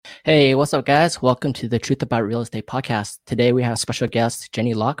Hey, what's up, guys? Welcome to the Truth About Real Estate podcast. Today we have special guest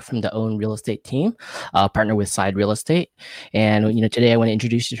Jenny Locke from the Own Real Estate team, partner with Side Real Estate. And today I want to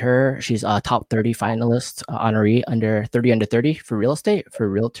introduce you to her. She's a top 30 finalist honoree under 30 under 30 for real estate for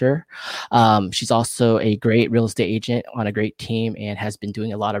realtor. She's also a great real estate agent on a great team and has been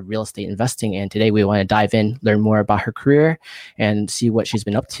doing a lot of real estate investing. And today we want to dive in, learn more about her career, and see what she's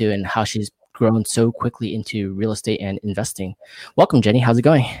been up to and how she's grown so quickly into real estate and investing. Welcome, Jenny. How's it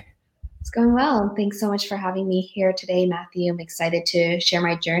going? It's going well. Thanks so much for having me here today, Matthew. I'm excited to share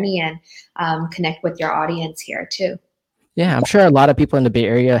my journey and connect with your audience here too. Yeah, I'm sure a lot of people in the Bay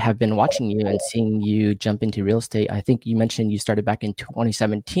Area have been watching you and seeing you jump into real estate. I think you mentioned you started back in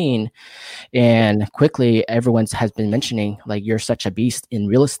 2017, and quickly everyone has been mentioning like you're such a beast in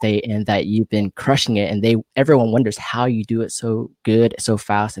real estate and that you've been crushing it. And everyone wonders how you do it so good, so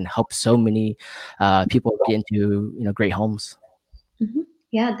fast, and help so many people get into great homes. Mm-hmm.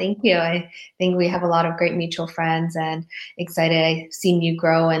 Yeah, thank you. I think we have a lot of great mutual friends and excited. I've seen you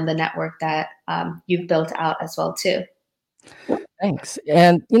grow and the network that you've built out as well too. Thanks.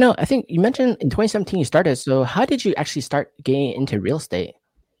 And I think you mentioned in 2017 you started. So how did you actually start getting into real estate?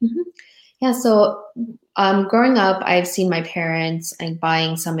 Mm-hmm. Yeah, so growing up, I've seen my parents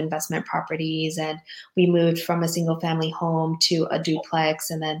buying some investment properties, and we moved from a single family home to a duplex,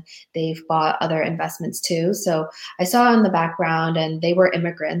 and then they've bought other investments too. So I saw in the background, and they were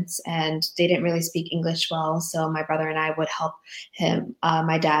immigrants, and they didn't really speak English well. So my brother and I would help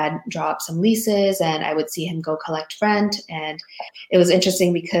my dad draw up some leases, and I would see him go collect rent. And it was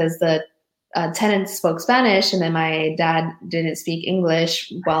interesting because the tenants spoke Spanish, and then my dad didn't speak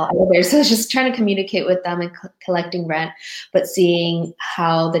English well either. So I was just trying to communicate with them and collecting rent, but seeing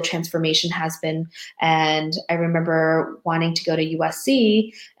how the transformation has been. And I remember wanting to go to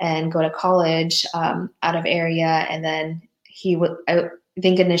USC and go to college out of area. And then I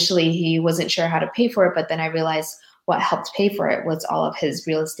think initially he wasn't sure how to pay for it, but then I realized what helped pay for it was all of his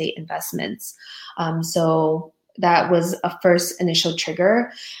real estate investments. So that was a first initial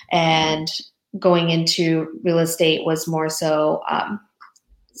trigger, and going into real estate was more so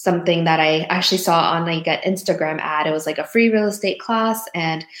something that I actually saw on like an Instagram ad. It was like a free real estate class,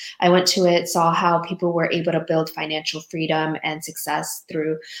 and I went to it, saw how people were able to build financial freedom and success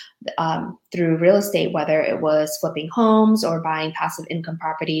through real estate, whether it was flipping homes or buying passive income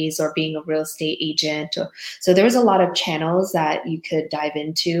properties or being a real estate agent. So there was a lot of channels that you could dive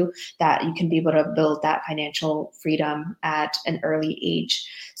into that you can be able to build that financial freedom at an early age.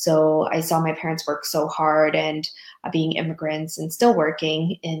 So I saw my parents work so hard, and being immigrants and still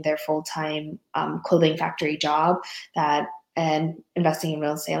working in their full-time clothing factory job and investing in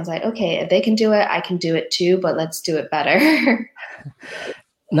real estate. I was like, okay, if they can do it, I can do it too, but let's do it better.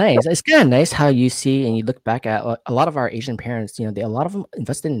 Nice. It's kind of nice how you see and you look back at a lot of our Asian parents, a lot of them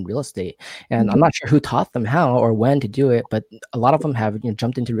invested in real estate. And I'm not sure who taught them how or when to do it, but a lot of them have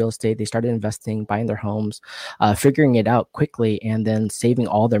jumped into real estate. They started investing, buying their homes, figuring it out quickly, and then saving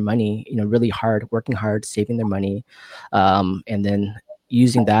all their money, really hard, working hard, saving their money, and then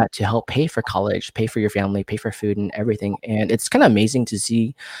using that to help pay for college, pay for your family, pay for food and everything. And it's kind of amazing to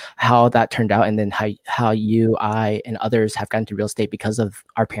see how that turned out, and then how you, I, and others have gotten to real estate because of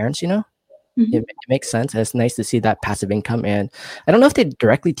our parents. Mm-hmm. It makes sense. It's nice to see that passive income. And I don't know if they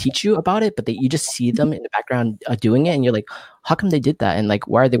directly teach you about it, but you just see them in the background doing it, and you're like, how come they did that? And like,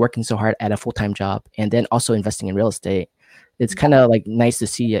 why are they working so hard at a full-time job and then also investing in real estate? It's kind of like nice to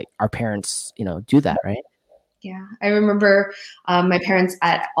see our parents, do that, right? Yeah, I remember my parents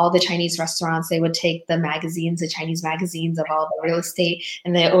at all the Chinese restaurants, they would take the Chinese magazines of all the real estate,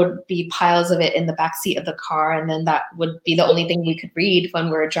 and there would be piles of it in the backseat of the car. And then that would be the only thing we could read when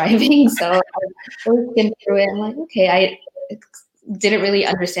we were driving. So I would skim through it. I'm like, okay, I didn't really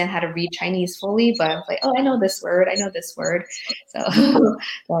understand how to read Chinese fully, but I was like, oh, I know this word. So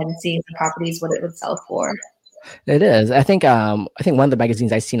then seeing the properties, what it would sell for. It is. I think one of the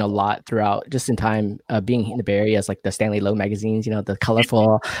magazines I've seen a lot throughout just in time being in the Bay Area is like the Stanley Lowe magazines, the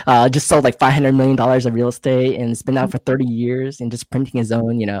colorful, just sold like $500 million of real estate, and it's been out for 30 years and just printing his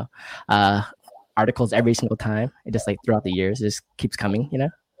own, articles every single time. It just like throughout the years, it just keeps coming.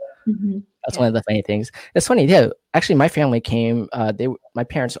 Mm-hmm. That's one of the funny things. It's funny, yeah. Actually, my family came. My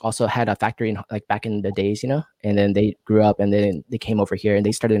parents also had a factory like back in the days, and then they grew up, and then they came over here and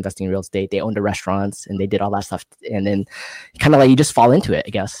they started investing in real estate. They owned the restaurants and they did all that stuff, and then kind of like you just fall into it, I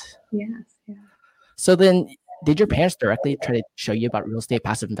guess. Yes. Yeah. So then, did your parents directly try to show you about real estate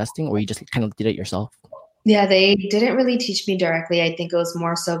passive investing, or you just kind of did it yourself? Yeah, they didn't really teach me directly. I think it was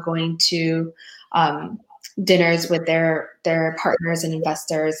more so going to dinners with their partners and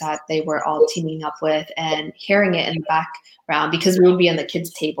investors that they were all teaming up with, and hearing it in the background, because we would be on the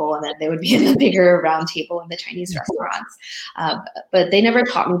kids' table and then they would be in the bigger round table in the Chinese restaurants. But they never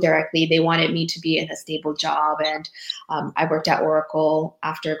taught me directly. They wanted me to be in a stable job, and I worked at Oracle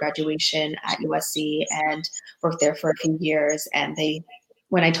after graduation at USC and worked there for a few years. And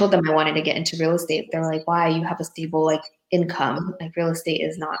when I told them I wanted to get into real estate, they were like, "Why? You have a stable income. Like real estate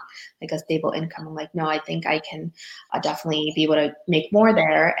is not like a stable income." I'm like, "No, I think I can definitely be able to make more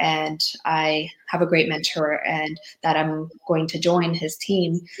there." And I have a great mentor, and that I'm going to join his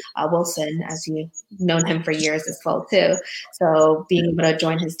team, Wilson, as you've known him for years as well too. So being able to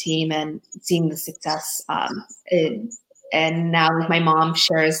join his team and seeing the success, and now my mom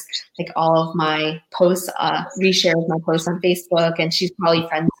shares all of my posts, reshares my posts on Facebook, and she's probably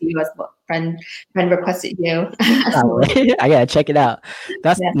friends with you as well. Friend requested you. I gotta check it out.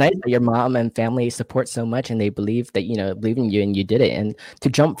 That's nice that your mom and family support so much, and they believe that believe in you, and you did it. And to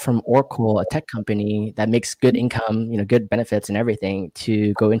jump from Oracle, a tech company that makes good income, good benefits and everything,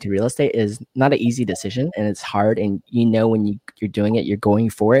 to go into real estate is not an easy decision, and it's hard. And when you're doing it, you're going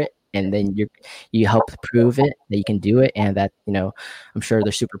for it. And then you help prove it that you can do it, and that I'm sure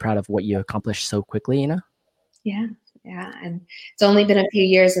they're super proud of what you accomplished so quickly. Yeah, and it's only been a few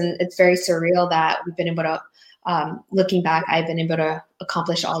years, and it's very surreal that we've been able to. Looking back, I've been able to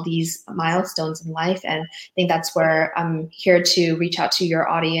accomplish all these milestones in life, and I think that's where I'm here to reach out to your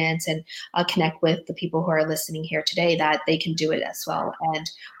audience and connect with the people who are listening here today, that they can do it as well,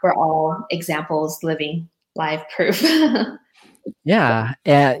 and we're all examples, living live proof. Yeah,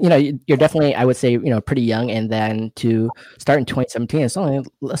 and you're definitely, I would say, pretty young, and then to start in 2017, it's only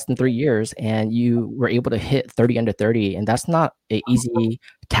less than 3 years, and you were able to hit 30 under 30, and that's not an easy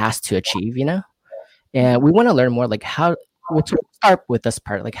task to achieve, And we want to learn more, we'll start with this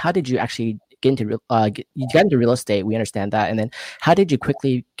part, how did you actually get into you got into real estate? We understand that, and then how did you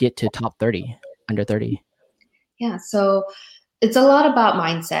quickly get to top 30 under 30? Yeah, so it's a lot about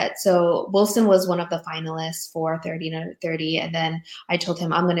mindset. So Wilson was one of the finalists for 30 under 30. And then I told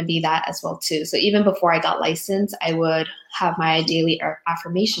him I'm going to be that as well too. So even before I got licensed, I would have my daily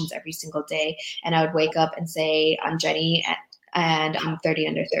affirmations every single day. And I would wake up and say, "I'm Jenny, and I'm 30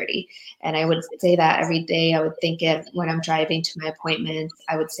 under 30. And I would say that every day. I would think it when I'm driving to my appointments.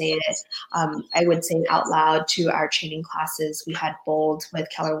 I would say it. I would say it out loud to our training classes. We had Bold with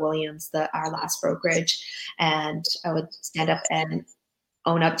Keller Williams, our last brokerage, and I would stand up and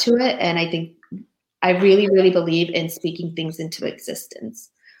own up to it. And I think I really, really believe in speaking things into existence.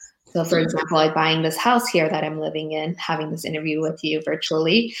 So, for example, buying this house here that I'm living in, having this interview with you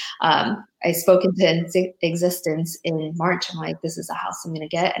virtually, I spoke into existence in March. I'm like, this is a house I'm going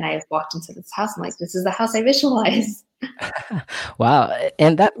to get. And I walked into this house. I'm like, this is the house I visualized. Wow.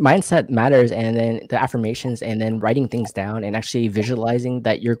 And that mindset matters. And then the affirmations, and then writing things down, and actually visualizing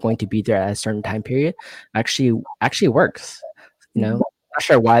that you're going to be there at a certain time period actually works. Not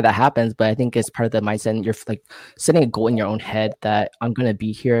sure why that happens, but I think it's part of the mindset. And you're setting a goal in your own head that I'm going to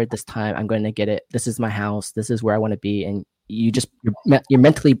be here this time. I'm going to get it. This is my house. This is where I want to be. And you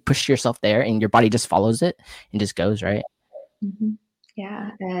mentally push yourself there, and your body just follows it and just goes, right? Mm-hmm.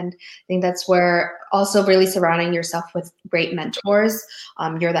 Yeah. And I think that's where also really surrounding yourself with great mentors.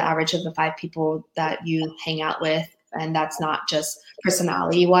 You're the average of the 5 people that you hang out with. And that's not just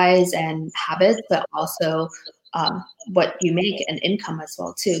personality wise and habits, but also what you make and income as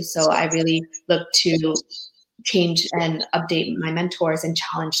well too. So I really look to change and update my mentors and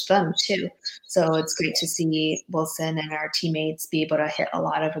challenge them too. So it's great to see Wilson and our teammates be able to hit a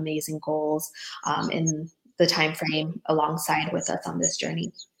lot of amazing goals in the time frame alongside with us on this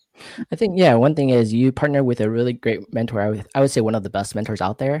journey. I think, one thing is you partner with a really great mentor. I would say one of the best mentors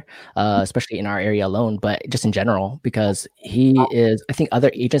out there, especially in our area alone, but just in general, because he is, I think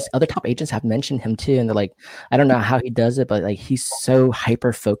other top agents have mentioned him too. And they're like, I don't know how he does it, but he's so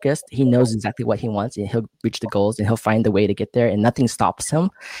hyper focused. He knows exactly what he wants, and he'll reach the goals, and he'll find the way to get there, and nothing stops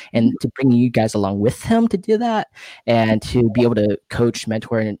him. And to bring you guys along with him to do that, and to be able to coach,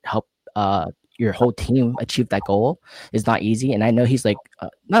 mentor, and help your whole team achieve that goal is not easy. And I know he's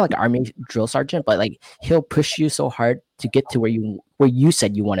not like an army drill sergeant, but he'll push you so hard to get to where you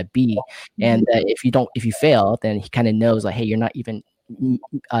said you want to be. And if you fail, then he kind of knows hey, you're not even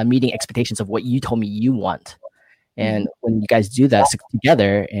meeting expectations of what you told me you want. And when you guys do that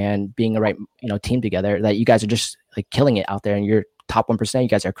together, and being a right team together, that you guys are just killing it out there, and you're top 1%. You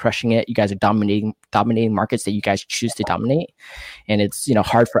guys are crushing it. You guys are dominating markets that you guys choose to dominate. And it's,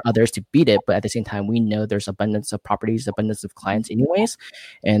 hard for others to beat it. But at the same time, we know there's abundance of properties, abundance of clients anyways.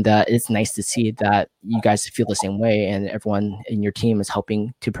 And it's nice to see that you guys feel the same way, and everyone in your team is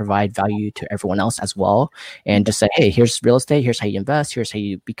helping to provide value to everyone else as well. And just say, hey, here's real estate. Here's how you invest. Here's how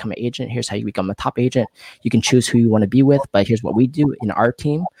you become an agent. Here's how you become a top agent. You can choose who you want to be with, but here's what we do in our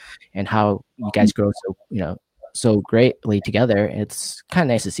team and how you guys grow so greatly together. It's kind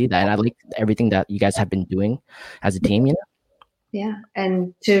of nice to see that. And I like everything that you guys have been doing as a team, Yeah.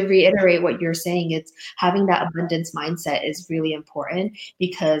 And to reiterate what you're saying, it's having that abundance mindset is really important,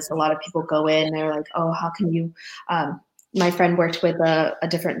 because a lot of people go in and they're like, oh, how can you, my friend worked with a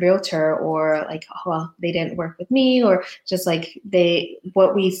different realtor, or like, oh, well, they didn't work with me, or just like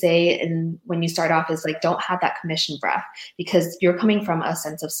what we say, and when you start off is like, don't have that commission breath, because you're coming from a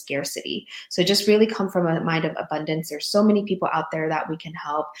sense of scarcity. So just really come from a mind of abundance. There's so many people out there that we can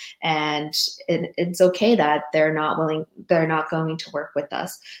help, and it's okay that they're not going to work with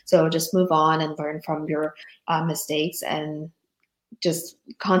us. So just move on and learn from your mistakes, and just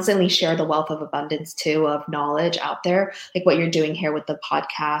constantly share the wealth of abundance too, of knowledge out there, like what you're doing here with the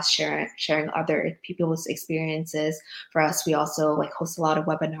podcast, sharing other people's experiences. For us, we also like host a lot of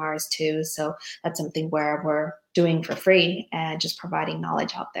webinars too. So that's something where we're doing for free and just providing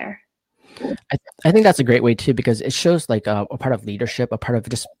knowledge out there. I think that's a great way too, because it shows like a part of leadership, a part of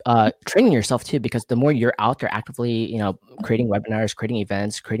just training yourself too, because the more you're out there actively, creating webinars, creating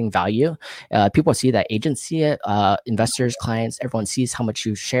events, creating value, people see that, agents see it, investors, clients, everyone sees how much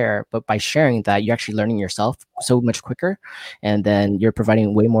you share. But by sharing that, you're actually learning yourself so much quicker, and then you're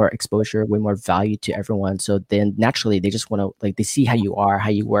providing way more exposure, way more value to everyone. So then naturally they just want to, like, they see how you are, how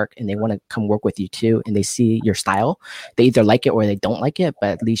you work, and they want to come work with you too. And they see your style. They either like it or they don't like it,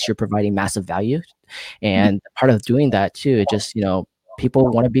 but at least you're providing massive value. And part of doing that too, just, people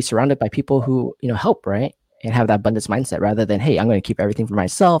want to be surrounded by people who, help, right? And have that abundance mindset, rather than, hey, I'm going to keep everything for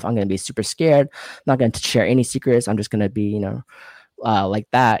myself. I'm going to be super scared, not going to share any secrets. I'm just going to be, like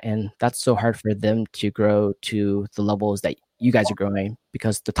that. And that's so hard for them to grow to the levels that you guys are growing,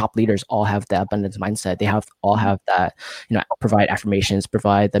 because the top leaders all have that abundance mindset. They all have that, provide affirmations,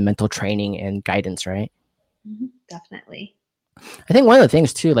 provide the mental training and guidance, right? Definitely. I think one of the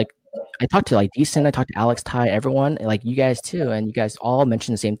things too, like, I talked to like Decent, I talked to Alex, Ty, everyone, like you guys too, and you guys all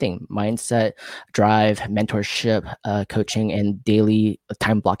mentioned the same thing: mindset, drive, mentorship, coaching, and daily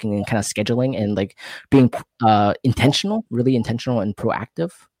time blocking and kind of scheduling, and like being intentional, really intentional and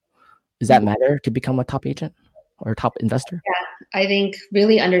proactive. Does that matter to become a top agent or a top investor? Yeah, I think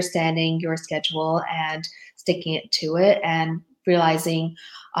really understanding your schedule and sticking it to it, and realizing,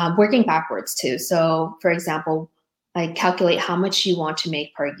 working backwards too. So for example, like calculate how much you want to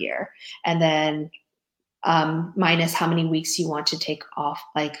make per year, and then minus how many weeks you want to take off,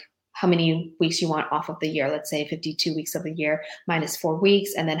 like how many weeks you want off of the year. Let's say 52 weeks of the year minus 4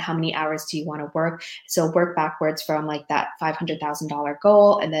 weeks, and then how many hours do you want to work? So work backwards from like that $500,000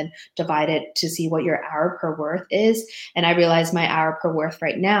 goal, and then divide it to see what your hour per worth is. And I realize my hour per worth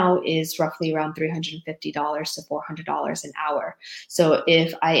right now is roughly around $350 to $400 an hour. So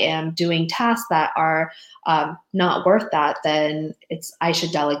if I am doing tasks that are not worth that, then I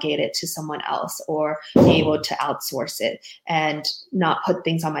should delegate it to someone else, or be able to outsource it, and not put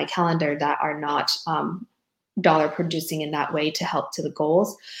things on my calendar that are not dollar producing in that way to help to the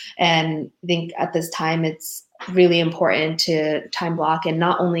goals. And I think at this time, it's really important to time block, and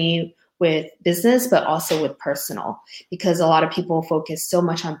not only with business, but also with personal, because a lot of people focus so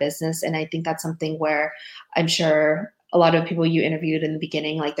much on business. And I think that's something where I'm sure a lot of people you interviewed in the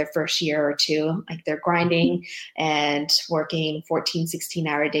beginning, like their first year or two, like they're grinding and working 14,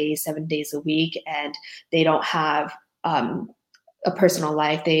 16-hour days, 7 days a week, and they don't have a personal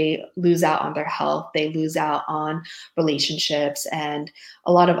life. They lose out on their health. They lose out on relationships and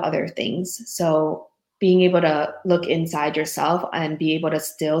a lot of other things. So being able to look inside yourself and be able to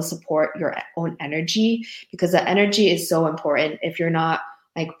still support your own energy, because the energy is so important. If you're not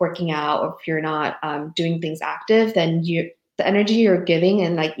like working out, or if you're not doing things active, then the energy you're giving,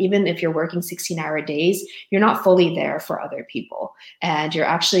 and like even if you're working 16-hour days, you're not fully there for other people, and you're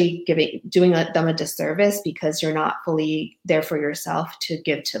actually doing them a disservice, because you're not fully there for yourself to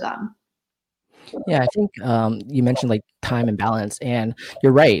give to them. Yeah, I think you mentioned like time and balance, and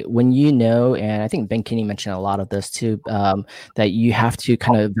you're right. When and I think Ben Kinney mentioned a lot of this too, that you have to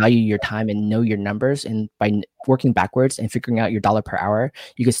kind of value your time and know your numbers. And by working backwards and figuring out your dollar per hour,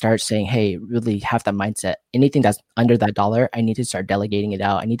 you can start saying, hey, really have that mindset. Anything that's under that dollar, I need to start delegating it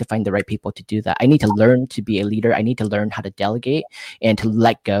out. I need to find the right people to do that. I need to learn to be a leader. I need to learn how to delegate and to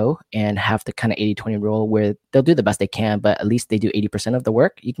let go and have the kind of 80-20 rule where they'll do the best they can, but at least they do 80% of the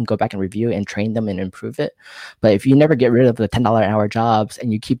work. You can go back and review and train them and improve it. But if you never get rid of the $10 an hour jobs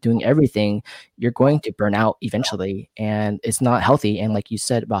and you keep doing everything, you're going to burn out eventually, and it's not healthy. And like you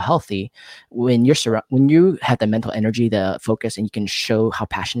said about healthy, when you have the mental energy, the focus, and you can show how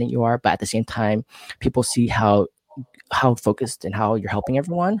passionate you are, but at the same time, people see how focused and how you're helping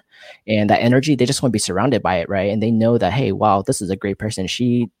everyone, and that energy, they just want to be surrounded by it, right? And they know that, hey, wow, this is a great person.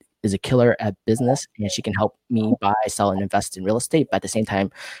 She is a killer at business and she can help me buy, sell, and invest in real estate. But at the same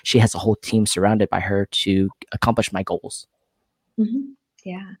time, she has a whole team surrounded by her to accomplish my goals. Mm-hmm.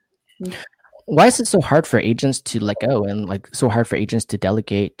 Yeah. Why is it so hard for agents to let go, and like so hard for agents to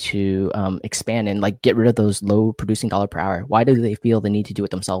delegate, to expand and like get rid of those low producing dollar per hour? Why do they feel the need to do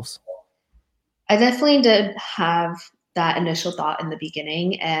it themselves? I definitely did have that initial thought in the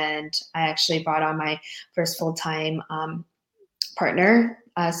beginning, and I actually brought on my first full-time partner.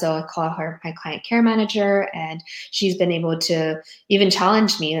 So I call her my client care manager, and she's been able to even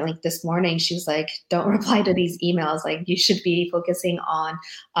challenge me. Like this morning, she was like, "Don't reply to these emails. Like you should be focusing on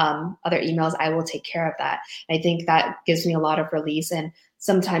other emails. I will take care of that." And I think that gives me a lot of release. And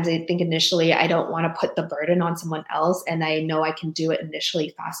sometimes I think initially I don't want to put the burden on someone else, and I know I can do it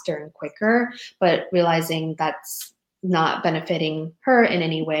initially faster and quicker, but realizing that's not benefiting her in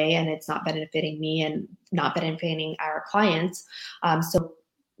any way, and it's not benefiting me and not benefiting our clients. So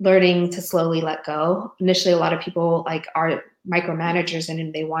learning to slowly let go. Initially, a lot of people like are micromanagers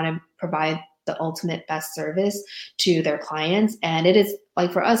and they want to provide the ultimate best service to their clients. And it is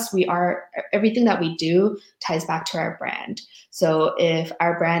like for us, everything that we do ties back to our brand. So if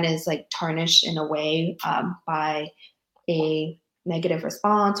our brand is like tarnished in a way by a negative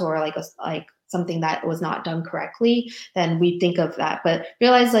response or like something that was not done correctly, then we think of that. But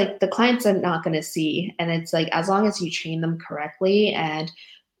realize like the clients are not going to see. And it's like, as long as you train them correctly and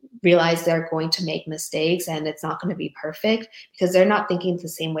realize they're going to make mistakes and it's not going to be perfect because they're not thinking the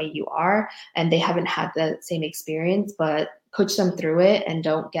same way you are and they haven't had the same experience, but coach them through it and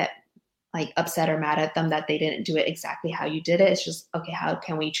don't get like upset or mad at them that they didn't do it exactly how you did it. It's just, okay, how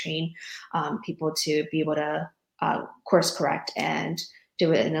can we train people to be able to course correct and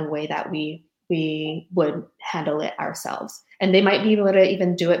do it in a way that we would handle it ourselves. And they might be able to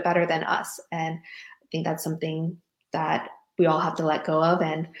even do it better than us. And I think that's something that we all have to let go of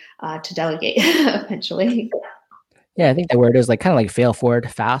and to delegate eventually. Yeah, I think the word is like kind of like fail forward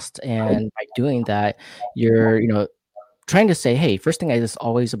fast. And by doing that, you're, trying to say, hey, first thing is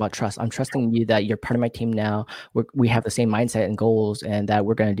always about trust. I'm trusting you that you're part of my team now. We have the same mindset and goals, and that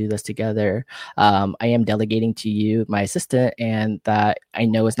we're going to do this together. I am delegating to you, my assistant, and that I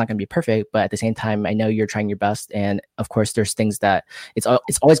know it's not going to be perfect, but at the same time, I know you're trying your best. And of course, there's things that it's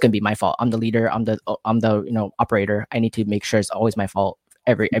always going to be my fault. I'm the leader. I'm the operator. I need to make sure it's always my fault.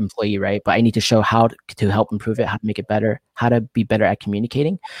 Every employee, right? But I need to show how to help improve it, how to make it better, how to be better at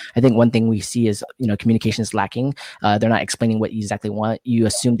communicating. I think one thing we see is, communication is lacking. They're not explaining what you exactly want. You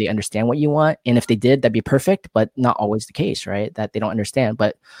assume they understand what you want. And if they did, that'd be perfect, but not always the case, right? That they don't understand.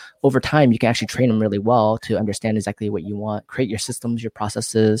 But over time, you can actually train them really well to understand exactly what you want, create your systems, your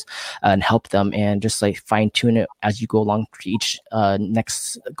processes, and help them, and just like fine tune it as you go along to each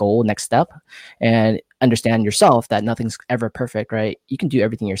next goal, next step. And understand yourself that nothing's ever perfect, right? You can do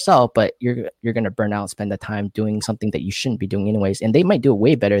everything yourself, but you're going to burn out, spend the time doing something that you shouldn't be doing anyways. And they might do it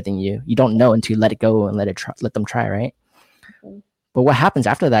way better than you. You don't know until you let it go and let them try, right? Mm-hmm. But what happens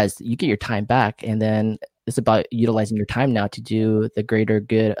after that is you get your time back, and then it's about utilizing your time now to do the greater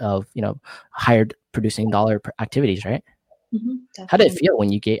good of, higher producing dollar activities, right? Mm-hmm, how did it feel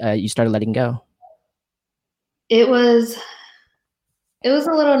when you started letting go? It was a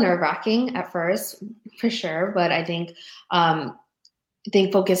little nerve-wracking at first, for sure, but I think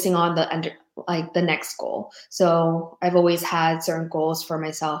focusing on the next goal. So I've always had certain goals for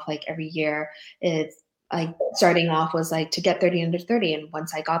myself. Like every year, it's like starting off was like to get 30 under 30, and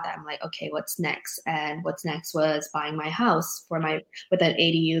once I got that, I'm like, okay, what's next? And what's next was buying my house with an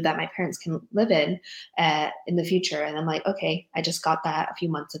ADU that my parents can live in the future. And I'm like, okay, I just got that a few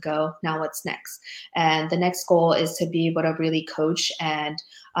months ago. Now what's next? And the next goal is to be able to really coach and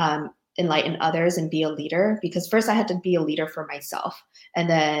enlighten others and be a leader, because first I had to be a leader for myself, and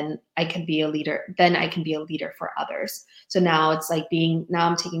then I can be a leader for others. So now it's like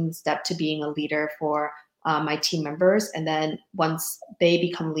I'm taking the step to being a leader for my team members. And then once they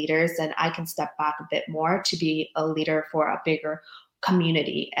become leaders, then I can step back a bit more to be a leader for a bigger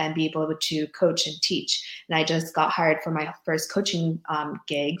community and be able to coach and teach. And I just got hired for my first coaching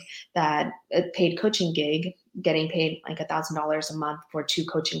gig, that paid coaching gig, getting paid like $1,000 a month for 2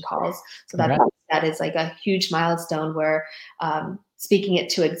 coaching calls. So that is like a huge milestone where speaking it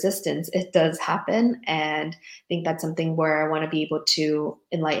to existence, it does happen. And I think that's something where I want to be able to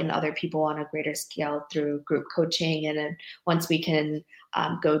enlighten other people on a greater scale through group coaching. And then once we can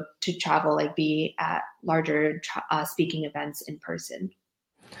go to travel, like be at larger speaking events in person.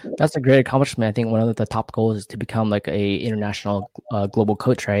 That's a great accomplishment. I think one of the top goals is to become like a international global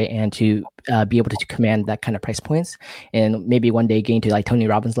coach, right? And to be able to command that kind of price points, and maybe one day getting to like Tony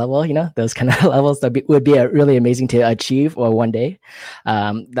Robbins level, those kind of levels would be really amazing to achieve, or one day.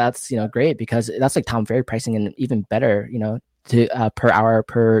 That's great, because that's like Tom Ferry pricing, and even better, to per hour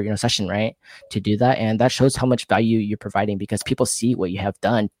per session, right? To do that, and that shows how much value you're providing, because people see what you have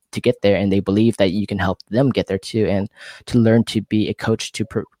done to get there, and they believe that you can help them get there too. And to learn to be a coach to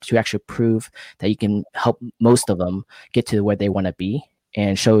actually prove that you can help most of them get to where they want to be,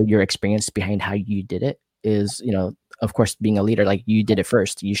 and show your experience behind how you did it is, of course, being a leader. Like, you did it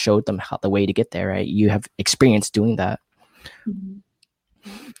first, you showed them the way to get there, right? You have experience doing that. Mm-hmm.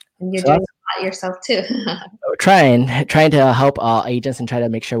 And you're doing a lot yourself too. trying to help agents, and try to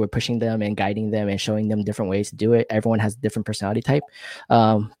make sure we're pushing them and guiding them and showing them different ways to do it. Everyone has a different personality type.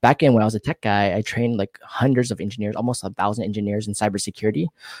 Back in when I was a tech guy, I trained like hundreds of engineers, almost 1,000 engineers in cybersecurity.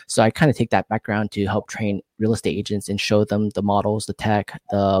 So I kind of take that background to help train real estate agents and show them the models, the tech,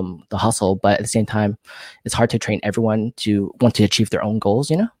 the hustle. But at the same time, it's hard to train everyone to want to achieve their own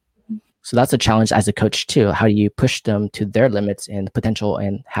goals, So that's a challenge as a coach too. How do you push them to their limits and potential,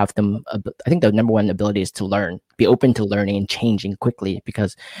 and have them? I think the number one ability is to learn, be open to learning and changing quickly,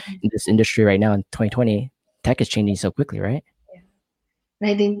 because in this industry right now in 2020, tech is changing so quickly, right? Yeah. And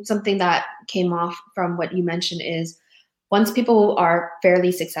I think something that came off from what you mentioned is, once people are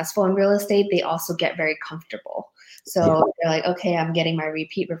fairly successful in real estate, they also get very comfortable. So they're like, okay, I'm getting my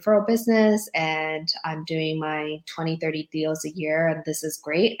repeat referral business, and I'm doing my 20, 30 deals a year, and this is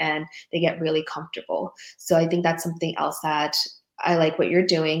great. And they get really comfortable. So I think that's something else that I like what you're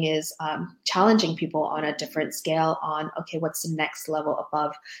doing, is challenging people on a different scale on, okay, what's the next level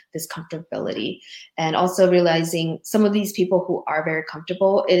above this comfortability? And also realizing some of these people who are very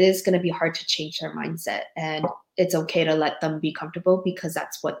comfortable, it is going to be hard to change their mindset. And it's okay to let them be comfortable, because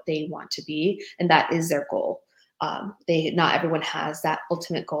that's what they want to be. And that is their goal. Not everyone has that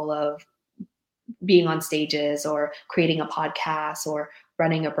ultimate goal of being on stages or creating a podcast or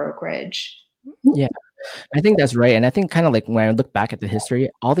running a brokerage. Yeah, I think that's right. And I think kind of like when I look back at the history,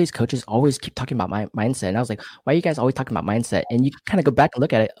 all these coaches always keep talking about my mindset. And I was like, why are you guys always talking about mindset? And you kind of go back and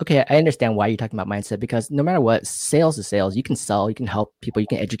look at it. Okay, I understand why you're talking about mindset, because no matter what, sales is sales. You can sell, you can help people, you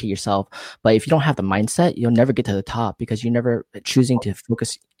can educate yourself. But if you don't have the mindset, you'll never get to the top, because you're never choosing to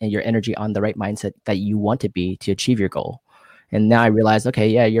focus your energy on the right mindset that you want to be to achieve your goal. And now I realize, okay,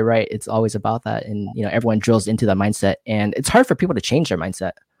 yeah, you're right. It's always about that. And, everyone drills into the mindset, and it's hard for people to change their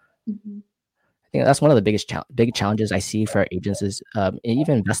mindset. Mm-hmm. I think that's one of the biggest big challenges I see for agents is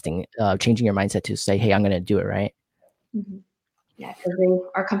even investing, changing your mindset to say, hey, I'm going to do it, right? Mm-hmm. Yeah, because they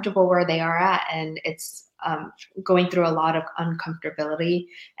are comfortable where they are at, and it's going through a lot of uncomfortability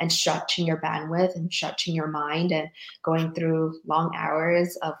and stretching your bandwidth and stretching your mind and going through long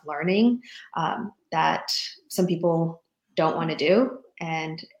hours of learning that some people don't want to do.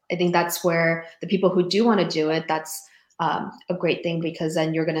 And I think that's where the people who do want to do it, that's a great thing, because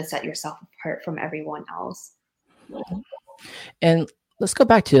then you're going to set yourself apart from everyone else. And let's go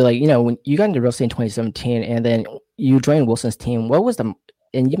back to when you got into real estate in 2017, and then you joined Wilson's team. What was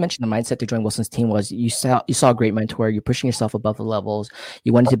and you mentioned the mindset to join Wilson's team was you saw a great mentor, you're pushing yourself above the levels,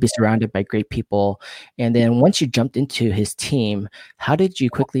 you wanted to be surrounded by great people. And then once you jumped into his team, how did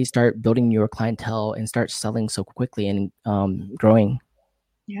you quickly start building your clientele and start selling so quickly and growing?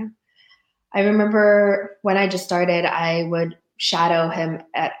 Yeah. I remember when I just started, I would shadow him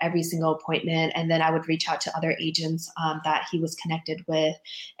at every single appointment. And then I would reach out to other agents that he was connected with.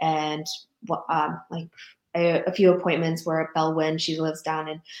 And a few appointments were at Bellwin. She lives down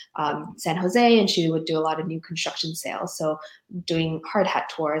in San Jose, and she would do a lot of new construction sales. So doing hard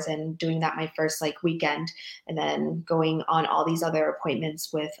hat tours and doing that my first weekend, and then going on all these other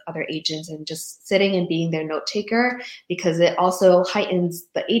appointments with other agents and just sitting and being their note taker, because it also heightens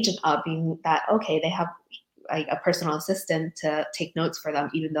the agent up, being that, okay, they have a personal assistant to take notes for them.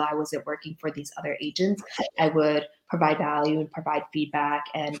 Even though I wasn't working for these other agents, I would provide value and provide feedback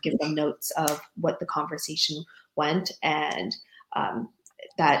and give them notes of what the conversation went. And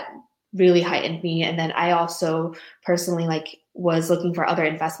that really heightened me. And then I also personally was looking for other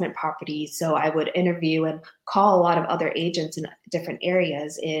investment properties. So I would interview and call a lot of other agents in different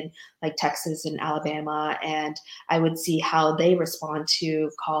areas in like Texas and Alabama. And I would see how they respond to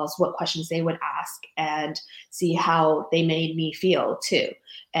calls, what questions they would ask, and see how they made me feel too.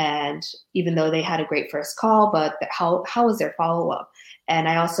 And even though they had a great first call, but how was their follow up? And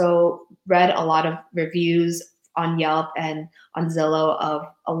I also read a lot of reviews on Yelp and on Zillow of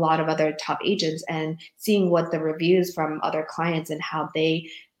a lot of other top agents, and seeing what the reviews from other clients and how they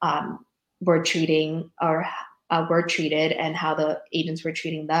were treating or were treated and how the agents were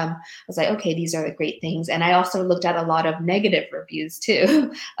treating them. I was like, okay, these are the great things. And I also looked at a lot of negative reviews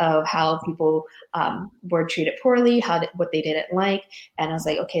too of how people were treated poorly, what they didn't like. And I was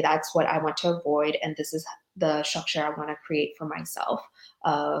like, okay, that's what I want to avoid. And this is the structure I want to create for myself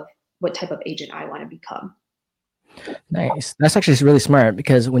of what type of agent I want to become. Nice. That's actually really smart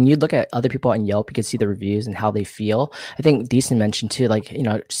because when you look at other people on Yelp, you can see the reviews and how they feel. I think Decent mentioned too, like,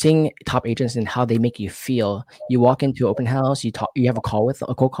 seeing top agents and how they make you feel. You walk into open house, you have a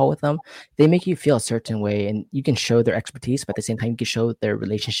cold call with them. They make you feel a certain way, and you can show their expertise, but at the same time, you can show their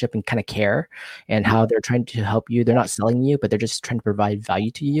relationship and kind of care and how they're trying to help you. They're not selling you, but they're just trying to provide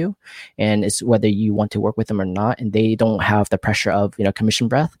value to you. And it's whether you want to work with them or not. And they don't have the pressure of, commission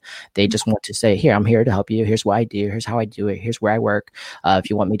breath. They just want to say, here, I'm here to help you. Here's what I do. Here's how I do it. Here's where I work. If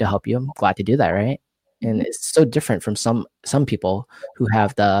you want me to help you, I'm glad to do that, right? And it's so different from some people who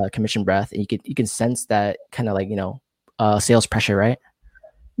have the commission breath, and you can sense that kind of like sales pressure, right?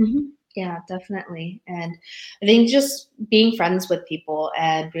 Mm-hmm. Yeah, definitely. And I think just being friends with people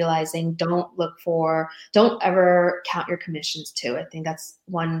and realizing don't ever count your commissions too. I think that's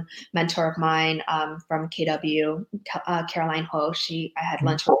one mentor of mine from KW, Caroline Ho. I had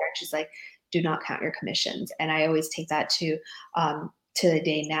lunch with her and she's like, do not count your commissions. And I always take that to the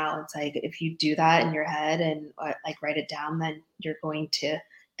day now. It's like, if you do that in your head and like write it down, then you're going to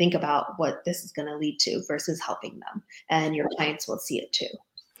think about what this is going to lead to versus helping them, and your clients will see it too.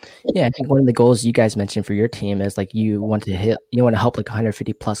 Yeah, I think one of the goals you guys mentioned for your team is like you want to help like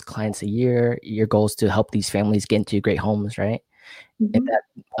 150 plus clients a year. Your goal is to help these families get into great homes, right? Mm-hmm. And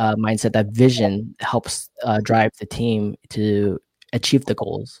that mindset, that vision helps drive the team to achieve the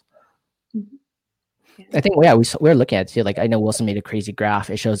goals. Mm-hmm. I think, we're looking at it too. Like, I know Wilson made a crazy graph.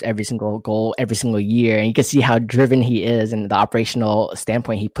 It shows every single goal every single year, and you can see how driven he is and the operational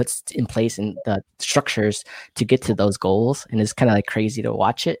standpoint he puts in place and the structures to get to those goals. And it's kind of like crazy to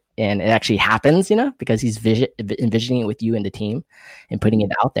watch it, and it actually happens, because he's envisioning it with you and the team and putting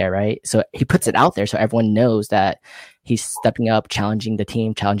it out there, right? So he puts it out there so everyone knows that he's stepping up, challenging the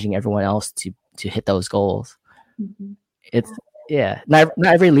team, challenging everyone else to hit those goals. Mm-hmm. Not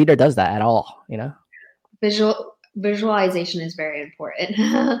every leader does that at all, Visualization is very important.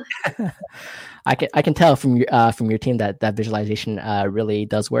 I can tell from your team that visualization really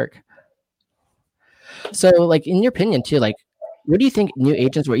does work. So, like, in your opinion too, like, what do you think new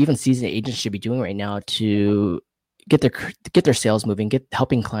agents or even seasoned agents should be doing right now to get their sales moving,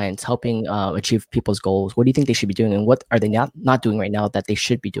 helping clients, helping achieve people's goals? What do you think they should be doing, and what are they not doing right now that they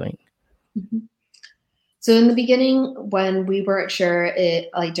should be doing? Mm-hmm. So in the beginning, when we weren't sure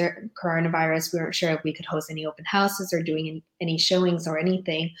like during coronavirus, we weren't sure if we could host any open houses or doing any showings or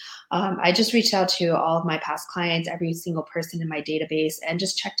anything. I just reached out to all of my past clients, every single person in my database, and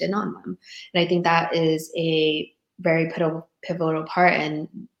just checked in on them. And I think that is a very pivotal part, and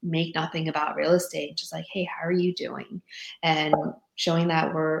make nothing about real estate. Just like, hey, how are you doing? And showing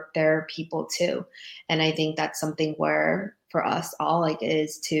that they're people too. And I think that's something where for us all, like,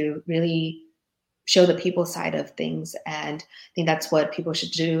 is to really show the people side of things. And I think that's what people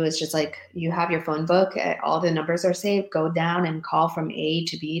should do, is just like, you have your phone book, all the numbers are saved, go down and call from A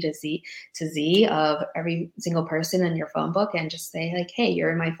to B to Z of every single person in your phone book, and just say like, hey,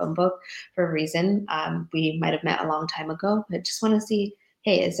 you're in my phone book for a reason. We might have met a long time ago, but just want to see,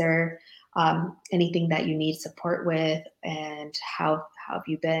 hey, is there anything that you need support with, and how have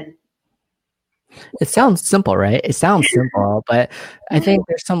you been? It sounds simple, right? It sounds simple, but I think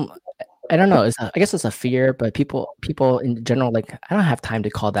there's some, I don't know. I guess it's a fear, but people in general, like, I don't have time to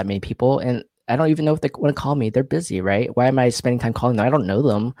call that many people, and I don't even know if they want to call me. They're busy, right? Why am I spending time calling them? I don't know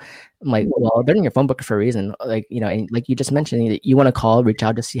them. I'm like, well, they're in your phone book for a reason. Like, and like you just mentioned, you want to call, reach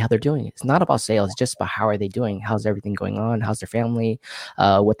out to see how they're doing. It's not about sales. It's just about how are they doing? How's everything going on? How's their family?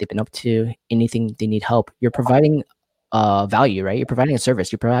 What they've been up to? Anything they need help. You're providing value, right? You're providing a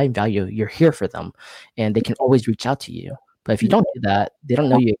service. You're providing value. You're here for them, and they can always reach out to you. But if you don't do that, they don't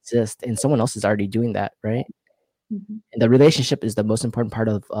know you exist, and someone else is already doing that, right? Mm-hmm. And the relationship is the most important part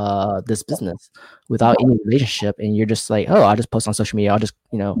of this business. Without any relationship, and you're just like, oh, I'll just post on social media, I'll just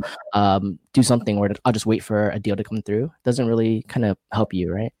do something, or I'll just wait for a deal to come through, doesn't really kind of help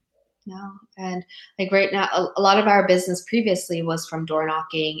you, right? No. And like right now, a lot of our business previously was from door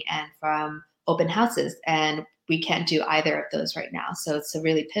knocking and from open houses. And we can't do either of those right now. So it's to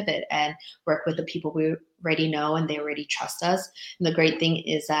really pivot and work with the people we already know and they already trust us. And the great thing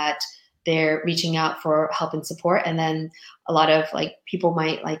is that they're reaching out for help and support. And then a lot of like people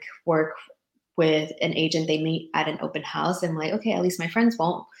might like work with an agent they meet at an open house and like, okay, at least my friends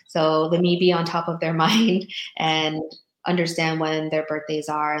won't. So let me be on top of their mind and understand when their birthdays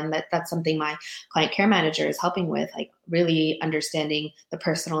are. And that's something my client care manager is helping with, like really understanding the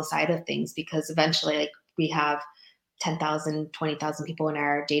personal side of things, because eventually like we have 10,000, 20,000 people in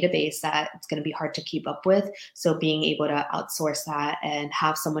our database that it's going to be hard to keep up with. So being able to outsource that and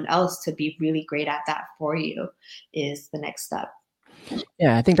have someone else to be really great at that for you is the next step.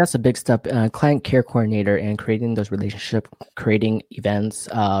 Yeah, I think that's a big step. Client care coordinator and creating those relationship, creating events,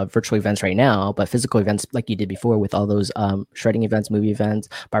 virtual events right now, but physical events like you did before with all those shredding events, movie events,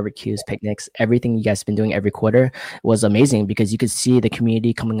 barbecues, picnics, everything you guys have been doing every quarter was amazing because you could see the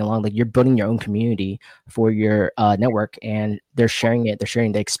community coming along. Like you're building your own community for your network, and they're sharing it. They're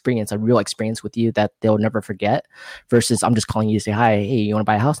sharing the experience, a real experience with you that they'll never forget. Versus, I'm just calling you to say hi. Hey, you want to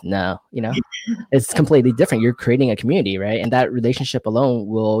buy a house? No, it's completely different. You're creating a community, right? And that relationship alone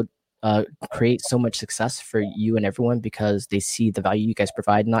will create so much success for you and everyone because they see the value you guys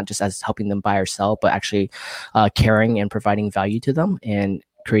provide, not just as helping them buy or sell, but actually caring and providing value to them and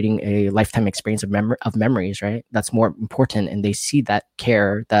creating a lifetime experience of memories, right? That's more important. And they see that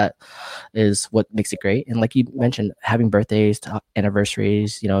care, that is what makes it great. And like you mentioned, having birthdays,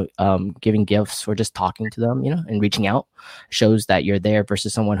 anniversaries, giving gifts or just talking to them, and reaching out shows that you're there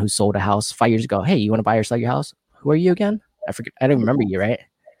versus someone who sold a house 5 years ago. Hey, you want to buy or sell your house? Who are you again? I forget. I don't remember you, right?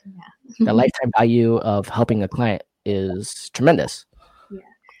 Yeah. The lifetime value of helping a client is tremendous. Yeah.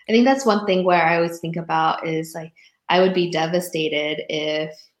 I think that's one thing where I always think about is like, I would be devastated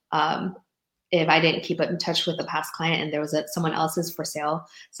if I didn't keep in touch with a past client and there was someone else's for sale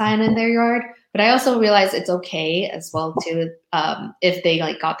sign in their yard. But I also realize it's okay as well too if they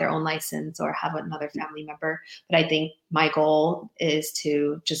like got their own license or have another family member. But I think my goal is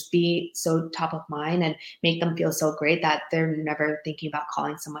to just be so top of mind and make them feel so great that they're never thinking about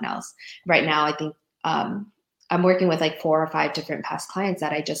calling someone else. Right now, I think I'm working with like 4 or 5 different past clients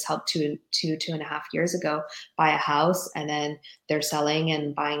that I just helped 2.5 years ago buy a house, and then they're selling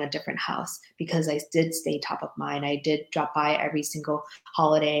and buying a different house because I did stay top of mind. I did drop by every single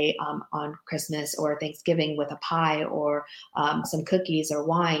holiday on Christmas or Thanksgiving with a pie or some cookies or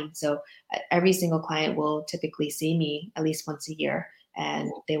wine. So every single client will typically see me at least once a year, and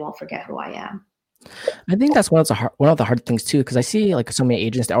they won't forget who I am. I think that's one of the hard things too, because I see like so many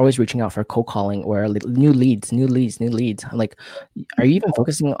agents, they're always reaching out for cold calling or new leads. I'm like, are you even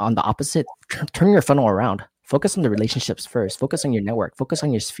focusing on the opposite? Turn your funnel around. Focus on the relationships first. Focus on your network. Focus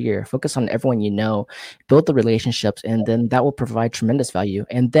on your sphere. Focus on everyone you know. Build the relationships, and then that will provide tremendous value.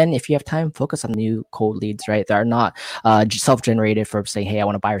 And then if you have time, focus on new cold leads, right? That are not self-generated for saying, hey, I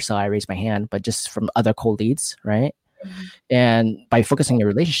want to buy or sell, I raise my hand, but just from other cold leads, right? And by focusing your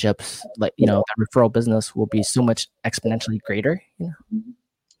relationships, like that referral business will be so much exponentially greater.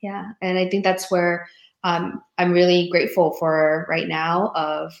 Yeah, and I think that's where I'm really grateful for right now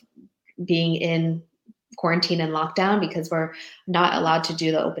of being in quarantine and lockdown, because we're not allowed to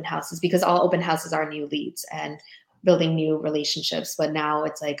do the open houses because all open houses are new leads and building new relationships. But now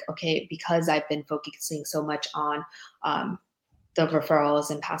it's like, okay, because I've been focusing so much on the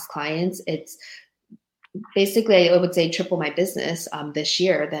referrals and past clients, it's basically, I would say, triple my business this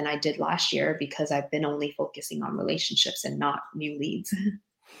year than I did last year because I've been only focusing on relationships and not new leads.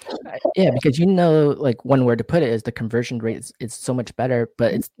 Yeah, because like one word to put it is the conversion rate is so much better,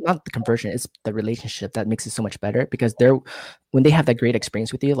 but it's not the conversion, it's the relationship that makes it so much better because when they have that great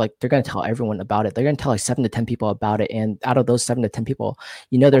experience with you, like they're going to tell everyone about it. They're going to tell like 7 to 10 people about it. And out of those 7 to 10 people,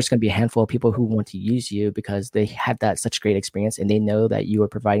 there's going to be a handful of people who want to use you because they had that such great experience and they know that you are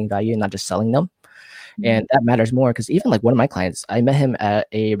providing value and not just selling them. And that matters more because even like one of my clients, I met him at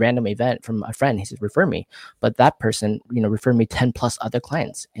a random event from a friend. He said, refer me. But that person, referred me 10 plus other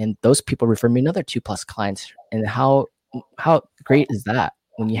clients. And those people refer me another 2 plus clients. And how great is that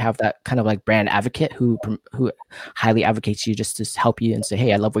when you have that kind of like brand advocate who highly advocates you just to help you and say,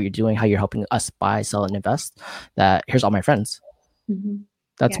 hey, I love what you're doing, how you're helping us buy, sell, and invest. That here's all my friends. Mm-hmm.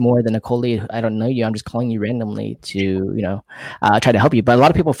 That's more than a cold lead. I don't know you. I'm just calling you randomly to, try to help you. But a lot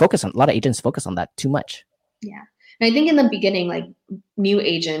of agents focus on that too much. Yeah. And I think in the beginning, like new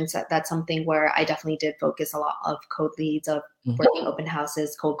agents, that's something where I definitely did focus a lot of cold leads, of working open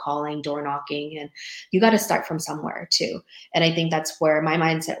houses, cold calling, door knocking, and you got to start from somewhere too. And I think that's where my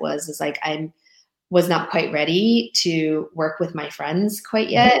mindset is like, was not quite ready to work with my friends quite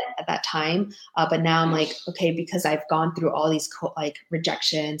yet at that time. But now I'm like, okay, because I've gone through all these like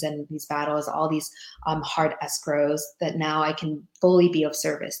rejections and these battles, all these hard escrows, that now I can fully be of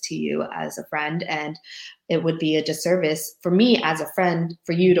service to you as a friend. And it would be a disservice for me as a friend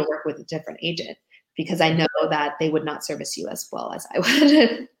for you to work with a different agent, because I know that they would not service you as well as I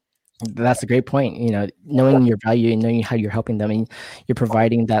would. That's a great point. Knowing your value and knowing how you're helping them, and you're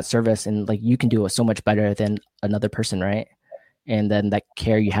providing that service, and like you can do it so much better than another person, right? And then that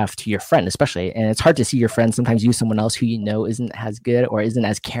care you have to your friend, especially. And it's hard to see your friend sometimes use someone else who isn't as good or isn't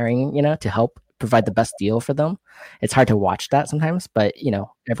as caring, to help provide the best deal for them. It's hard to watch that sometimes, but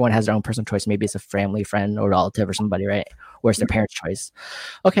everyone has their own personal choice. Maybe it's a family friend or relative or somebody, right? Or it's their parents' choice.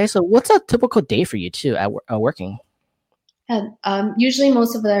 Okay, so what's a typical day for you too at working? Usually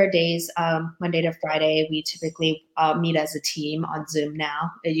most of our days, Monday to Friday, we typically meet as a team on Zoom now.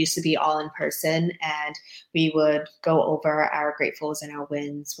 It used to be all in person, and we would go over our gratefuls and our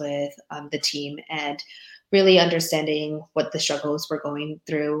wins with the team, and really understanding what the struggles we're going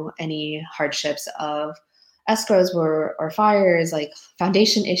through, any hardships of escrows or fires, like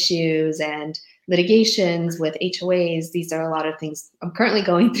foundation issues and litigations with HOAs. These are a lot of things I'm currently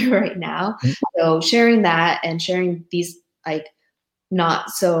going through right now. So sharing that and sharing these like not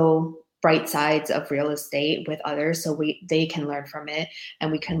so bright sides of real estate with others, so they can learn from it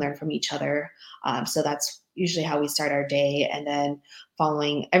and we can learn from each other. So that's usually how we start our day. And then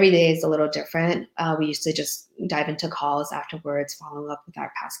following, every day is a little different. We used to just dive into calls afterwards, following up with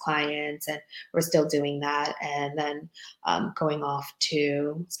our past clients, and we're still doing that. And then going off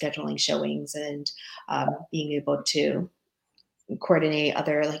to scheduling showings and being able to coordinate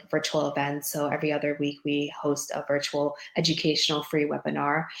other like virtual events. So every other week we host a virtual educational free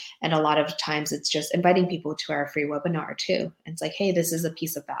webinar. And a lot of times it's just inviting people to our free webinar too. And it's like, hey, this is a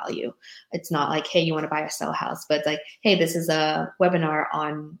piece of value. It's not like, hey, you want to buy or sell a house, but it's like, hey, this is a webinar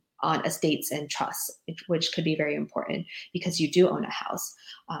on estates and trusts, which could be very important because you do own a house.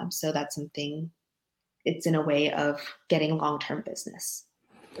 So that's something, it's in a way of getting long-term business.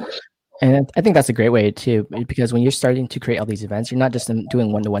 And I think that's a great way too, because when you're starting to create all these events, you're not just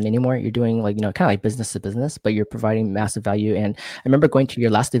doing one-to-one anymore. You're doing like, kind of like business to business, but you're providing massive value. And I remember going to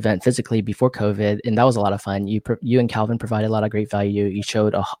your last event physically before COVID, and that was a lot of fun. You and Calvin provided a lot of great value. You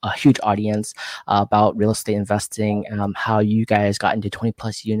showed a huge audience about real estate investing, how you guys got into 20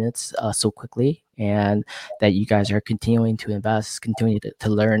 plus units so quickly, and that you guys are continuing to invest, continuing to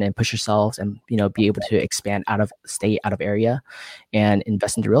learn and push yourselves, and be able to expand out of state, out of area, and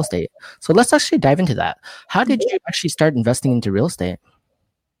invest into real estate. So let's actually dive into that. How did you actually start investing into real estate?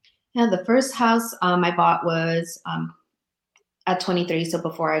 Yeah, the first house I bought was at 23. So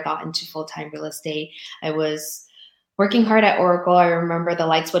before I got into full-time real estate, I was working hard at Oracle. I remember the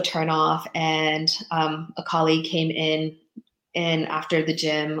lights would turn off, and a colleague came in after the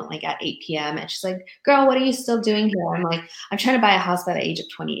gym, like at 8 p.m. And she's like, girl, what are you still doing here? I'm like, I'm trying to buy a house by the age of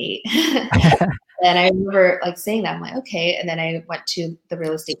 28. And I remember like saying that, I'm like, okay. And then I went to the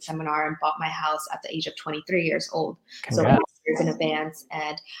real estate seminar and bought my house at the age of 23 years old. Congrats. So years in advance.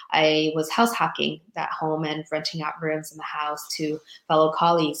 And I was house hacking that home and renting out rooms in the house to fellow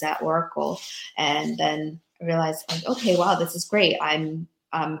colleagues at Oracle. And then I realized like, okay, wow, this is great. I'm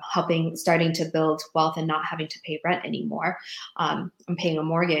starting to build wealth and not having to pay rent anymore. I'm paying a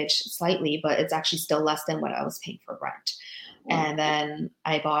mortgage slightly, but it's actually still less than what I was paying for rent. And then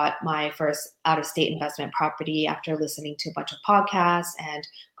I bought my first out-of-state investment property after listening to a bunch of podcasts and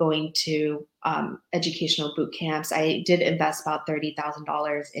going to educational boot camps. I did invest about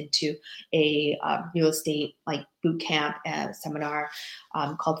 $30,000 into a real estate like boot camp seminar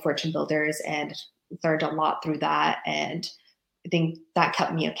called Fortune Builders, and learned a lot through that. And I think that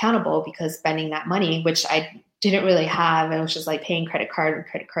kept me accountable, because spending that money, which I didn't really have, and it was just like paying credit card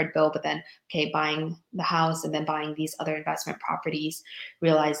bill, but then, okay, buying the house and then buying these other investment properties,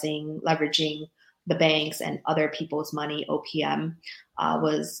 realizing leveraging the banks and other people's money, OPM,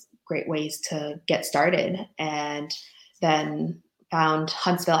 was great ways to get started. And then found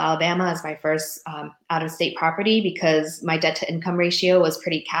Huntsville, Alabama as my first out-of-state property, because my debt-to-income ratio was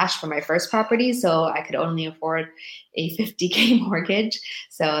pretty cash for my first property, so I could only afford a $50K mortgage.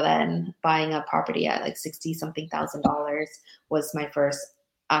 So then buying a property at like $60-something thousand was my first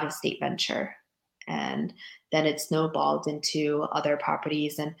out-of-state venture. And then it snowballed into other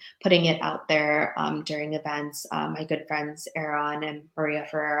properties and putting it out there during events. My good friends Aaron and Maria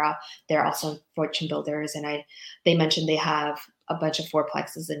Ferreira, they're also fortune builders, and they mentioned they have a bunch of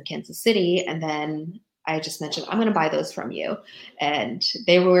fourplexes in Kansas City, and then I just mentioned I'm going to buy those from you, and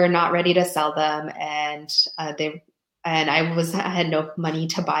they were not ready to sell them, and I had no money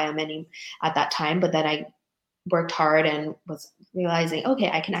to buy them any at that time, but then I worked hard and was realizing, okay,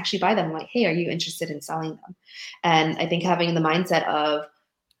 I can actually buy them. I'm like, hey, are you interested in selling them? And I think having the mindset of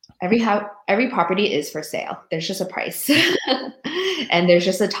every property is for sale. There's just a price and there's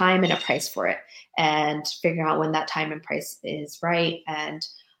just a time and a price for it, and figuring out when that time and price is right, and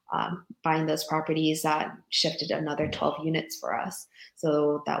buying those properties that shifted another 12 units for us.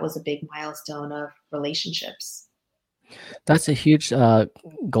 So that was a big milestone of relationships. That's a huge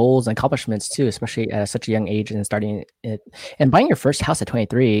goals and accomplishments too, especially at such a young age and starting it and buying your first house at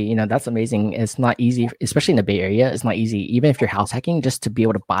 23. That's amazing. It's not easy, especially in the Bay Area. It's not easy, even if you're house hacking, just to be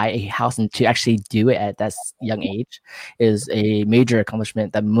able to buy a house and to actually do it at that young age is a major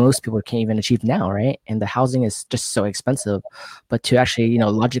accomplishment that most people can't even achieve now, right? And the housing is just so expensive. But to actually,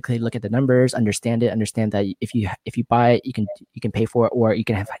 logically look at the numbers, understand that if you buy it, you can pay for it, or you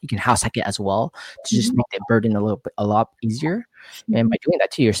can house hack it as well to just make the burden a lot easier. And by doing that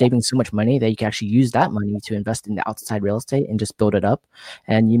too, you're saving so much money that you can actually use that money to invest in the outside real estate and just build it up.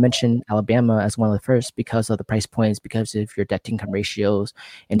 And you mentioned Alabama as one of the first because of the price points, because of your debt to income ratios,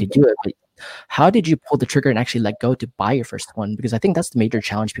 and to do it. But how did you pull the trigger and actually let go to buy your first one? Because I think that's the major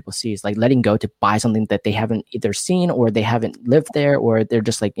challenge people see, is like letting go to buy something that they haven't either seen, or they haven't lived there, or they're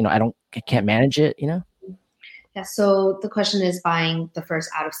just like, I can't manage it, Yeah. So the question is buying the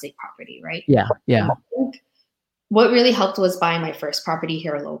first out-of-state property, right? Yeah. What really helped was buying my first property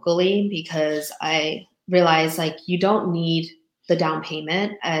here locally, because I realized you don't need the down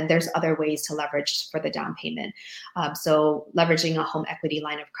payment, and there's other ways to leverage for the down payment. So leveraging a home equity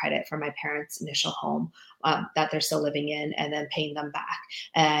line of credit for my parents' initial home that they're still living in, and then paying them back.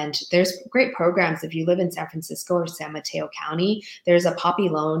 And there's great programs. If you live in San Francisco or San Mateo County, there's a Poppy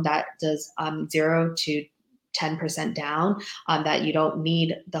loan that does 0 to 10% down, that you don't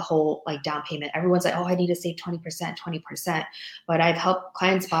need the whole down payment. Everyone's like, oh, I need to save 20%. But I've helped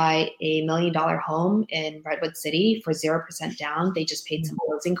clients buy $1 million home in Redwood City for 0% down. They just paid some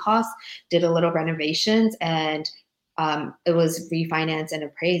closing costs, did a little renovations, and it was refinanced and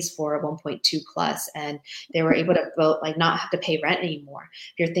appraised for 1.2 plus. And they were able to build, not have to pay rent anymore.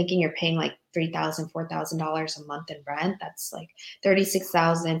 If you're thinking you're paying $3,000, $4,000 a month in rent, that's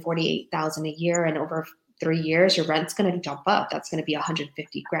 $36,000, $48,000 a year, and over 3 years, your rent's going to jump up. That's going to be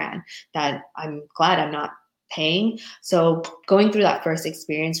 $150,000 that I'm glad I'm not paying. So going through that first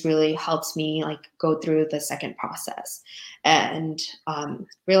experience really helps me go through the second process, and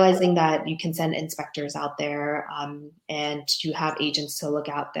realizing that you can send inspectors out there, and you have agents to look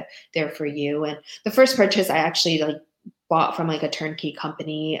out there for you. And the first purchase I actually bought from a turnkey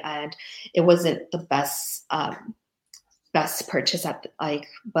company, and it wasn't the best purchase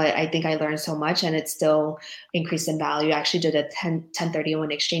but I think I learned so much, and it still increased in value. I actually did a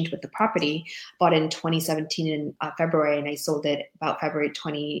 1031 exchange with the property, bought it in 2017 in February, and I sold it about February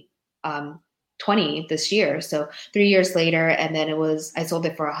 2020 this year. So 3 years later, and then I sold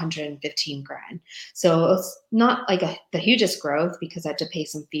it for $115,000. So it's not the hugest growth, because I had to pay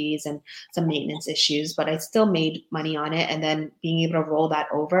some fees and some maintenance issues, but I still made money on it. And then being able to roll that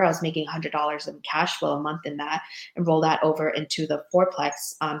over, I was making $100 in cash flow a month in that, and roll that over into the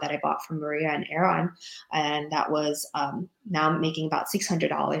fourplex that I bought from Maria and Aaron. And that was now I'm making about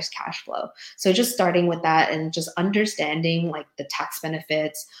 $600 cash flow. So just starting with that, and just understanding the tax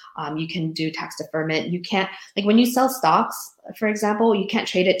benefits. You can do tax deferment. You can't, when you sell stocks, for example, you can't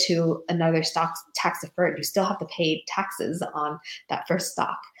trade it to another stock tax deferred. You still have to pay taxes on that first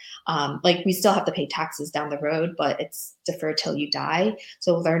stock. We still have to pay taxes down the road, but it's deferred till you die.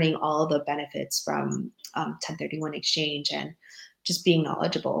 So learning all the benefits from 1031 exchange and just being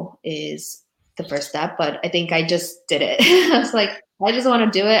knowledgeable is the first step. But I think I just did it. I was like, I just want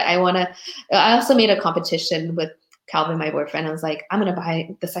to do it. I also made a competition with Calvin, my boyfriend. I was like, I'm going to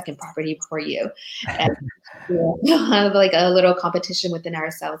buy the second property before you. And have a little competition within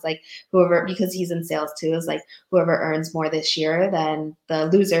ourselves, whoever, because he's in sales too, is whoever earns more this year, then the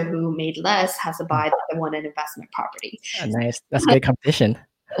loser who made less has to buy the other one an investment property. Oh, nice. That's a good competition.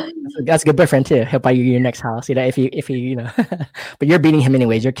 That's a good boyfriend too. He'll buy you your next house, if you but you're beating him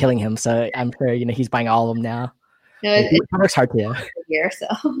anyways. You're killing him. So I'm sure, he's buying all of them now. No, it works hard too. Year, so.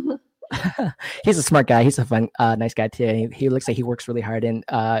 He's a smart guy. He's a fun, nice guy too. He looks like he works really hard, and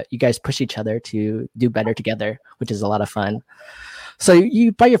you guys push each other to do better together, which is a lot of fun. So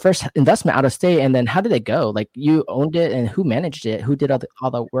you buy your first investment out of state, and then how did it go? Like you owned it, and who managed it? Who did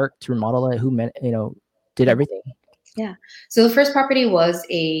all the work to remodel it? Did everything? Yeah. So the first property was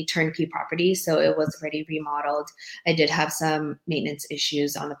a turnkey property. So it was already remodeled. I did have some maintenance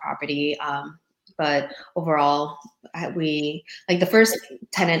issues on the property. But overall, we like the first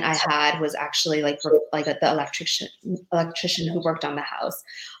tenant I had was actually the electrician who worked on the house.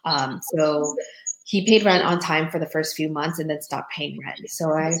 So he paid rent on time for the first few months and then stopped paying rent.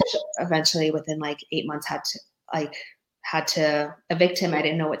 So I eventually, within like 8 months, had to evict him. I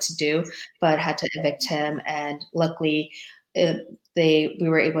didn't know what to do, but had to evict him. And luckily, we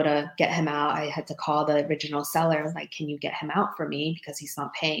were able to get him out. I had to call the original seller, like, can you get him out for me because he's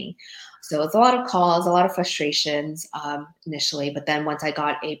not paying? So it's a lot of calls, a lot of frustrations initially. But then once I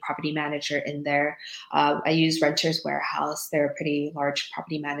got a property manager in there, I used Renters Warehouse. They're a pretty large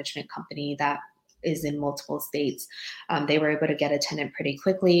property management company that is in multiple states. They were able to get a tenant pretty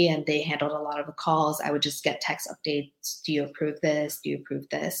quickly, and they handled a lot of the calls. I would just get text updates. Do you approve this? Do you approve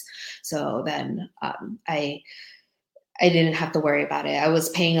this? So then I didn't have to worry about it. I was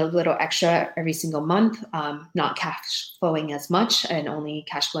paying a little extra every single month, not cash flowing as much and only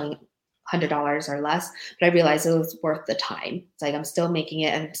cash flowing $100 or less. But I realized it was worth the time. It's like I'm still making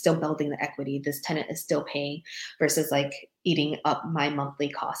it and I'm still building the equity. This tenant is still paying versus like eating up my monthly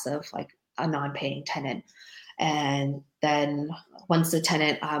costs of like a non-paying tenant. And then once the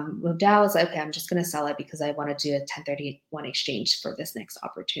tenant moved out, I was like, okay, I'm just going to sell it because I want to do a 1031 exchange for this next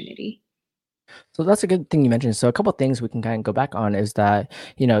opportunity. So that's a good thing you mentioned. So a couple of things we can kind of go back on is that,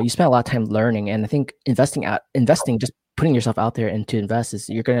 you spent a lot of time learning, and I think investing, just putting yourself out there and to invest is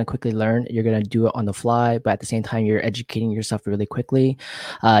you're going to quickly learn. You're going to do it on the fly, but at the same time, you're educating yourself really quickly.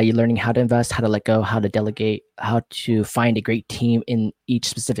 You're learning how to invest, how to let go, how to delegate, how to find a great team in each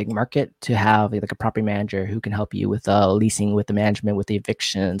specific market to have like a property manager who can help you with leasing, with the management, with the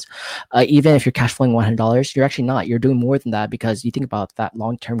evictions. Even if you're cash flowing $100, you're actually not. You're doing more than that because you think about that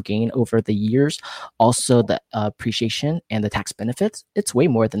long-term gain over the years, also the appreciation and the tax benefits. It's way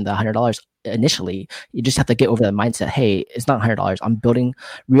more than the $100 initially. You just have to get over the mindset. Hey, it's not $100. I'm building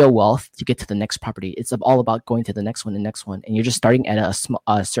real wealth to get to the next property. It's all about going to the next one, and you're just starting at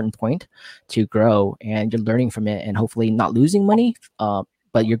a certain point to grow, and you're learning from it, and hopefully not losing money,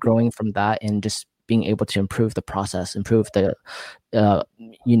 but you're growing from that and just being able to improve the process, improve the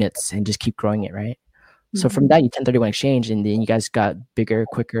units, and just keep growing it, right? So from that, you 1031 exchange, and then you guys got bigger,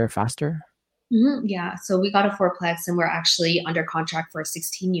 quicker, faster. Yeah, so we got a fourplex and we're actually under contract for a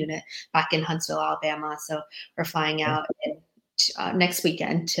 16 unit back in Huntsville, Alabama. So we're flying out next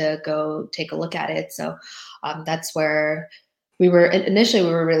weekend to go take a look at it. So that's where we were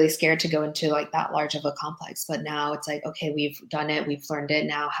really scared to go into like that large of a complex, but now it's like, okay, we've done it, we've learned it.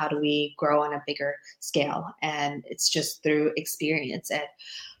 Now, how do we grow on a bigger scale? And it's just through experience. And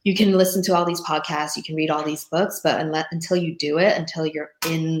you can listen to all these podcasts, you can read all these books, but until you do it, until you're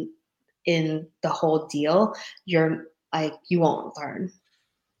in the whole deal, you won't learn.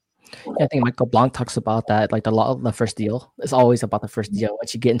 Yeah, I think Michael Blanc talks about that, like the law of the first deal. It's always about the first deal.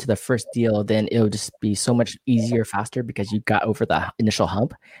 Once you get into the first deal, then it'll just be so much easier, faster because you got over the initial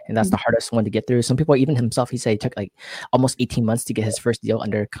hump, and that's the hardest one to get through. Some people, even himself, he said it took like almost 18 months to get his first deal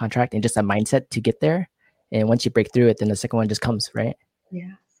under contract, and just a mindset to get there. And once you break through it, then the second one just comes, right?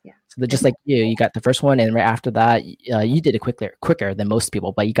 Yeah. Yeah. So they're just like you got the first one, and right after that, you did it quicker than most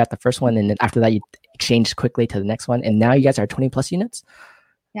people. But you got the first one, and then after that, you exchanged quickly to the next one, and now you guys are 20 plus units.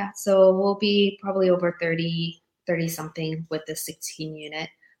 Yeah, so we'll be probably over 30 something with the 16 unit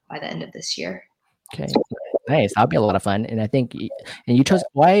by the end of this year. Okay, nice. That'll be a lot of fun. And I think, and you chose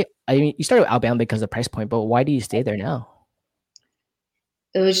why? I mean, you started with Alabama because of the price point, but why do you stay there now?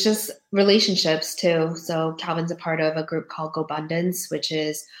 It was just relationships too. So Calvin's a part of a group called GoBundance, which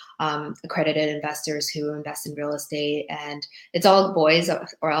is accredited investors who invest in real estate, and it's all boys,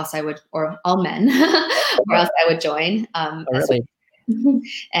 or all men, or else I would join. Oh, really?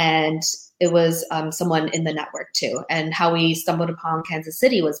 And it was someone in the network too. And how we stumbled upon Kansas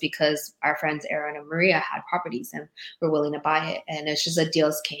City was because our friends Aaron and Maria had properties and were willing to buy it. And it's just that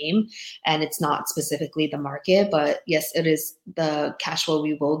deals came, and it's not specifically the market, but yes, it is the cash flow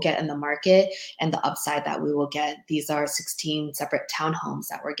we will get in the market and the upside that we will get. These are 16 separate townhomes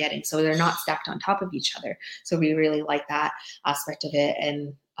that we're getting. So they're not stacked on top of each other. So we really like that aspect of it.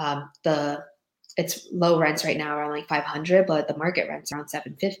 And it's low rents right now around like 500, but the market rents around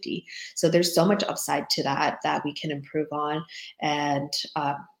 750. So there's so much upside to that we can improve on. And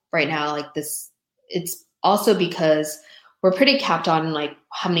right now, like this, it's also because we're pretty capped on like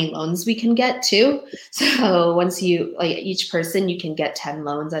how many loans we can get too. So once you like each person, you can get 10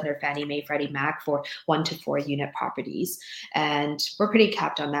 loans under Fannie Mae, Freddie Mac for 1 to 4 unit properties, and we're pretty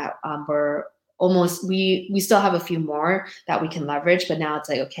capped on that. We're almost we still have a few more that we can leverage, but now it's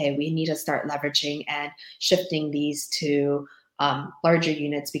like okay, we need to start leveraging and shifting these to larger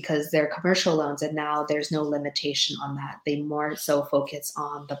units because they're commercial loans, and now there's no limitation on that. They more so focus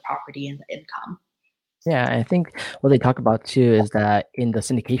on the property and the income. Yeah, I think what they talk about too is that in the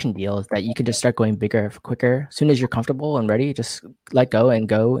syndication deals that you can just start going bigger quicker. As soon as you're comfortable and ready, just let go and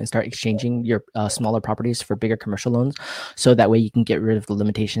start exchanging your smaller properties for bigger commercial loans. So that way you can get rid of the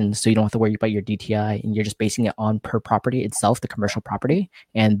limitations. So you don't have to worry about your DTI and you're just basing it on per property itself, the commercial property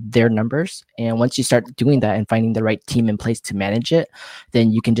and their numbers. And once you start doing that and finding the right team in place to manage it,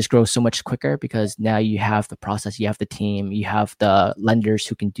 then you can just grow so much quicker because now you have the process, you have the team, you have the lenders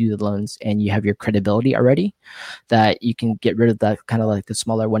who can do the loans, and you have your credibility already that you can get rid of that kind of like the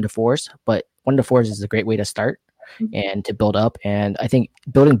smaller 1 to 4s. But 1 to 4s is a great way to start and to build up. And I think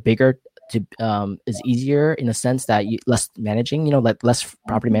building bigger to is easier in the sense that you less managing, like less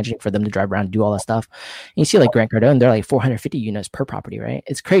property managing for them to drive around, do all that stuff. And you see like Grant Cardone, they're like 450 units per property, right?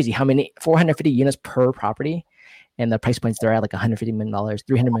 It's crazy how many 450 units per property, and the price points they're at like $150 million,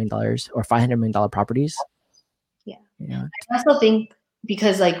 $300 million, or $500 million properties. Yeah. I also think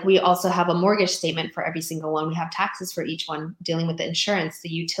because like we also have a mortgage statement for every single one. We have taxes for each one, dealing with the insurance, the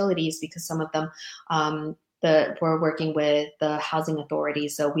utilities, because some of them we're working with the housing authority,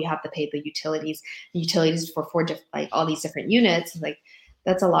 so we have to pay the utilities for like all these different units. Like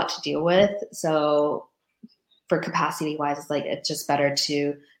that's a lot to deal with. So for capacity wise, it's just better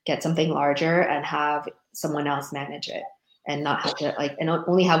to get something larger and have someone else manage it and not have to and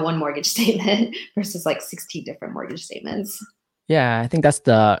only have one mortgage statement versus like 16 different mortgage statements. Yeah, I think that's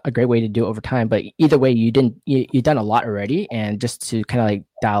a great way to do it over time. But either way, you've done a lot already, and just to kind of like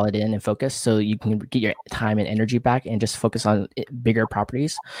dial it in and focus, so you can get your time and energy back, and just focus on bigger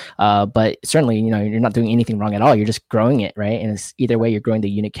properties. But certainly, you're not doing anything wrong at all. You're just growing it, right? And it's either way, you're growing the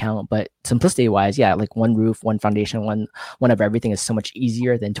unit count. But simplicity wise, yeah, like one roof, one foundation, one of everything is so much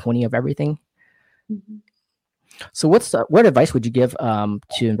easier than 20 of everything. Mm-hmm. So what advice would you give to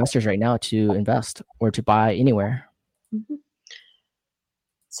investors right now to invest or to buy anywhere? Mm-hmm.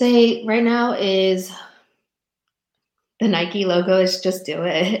 Say right now is the Nike logo is just do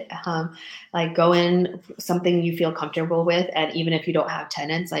it. Like go in something you feel comfortable with, and even if you don't have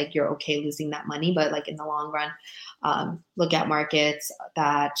tenants, like you're okay losing that money, but like in the long run, look at markets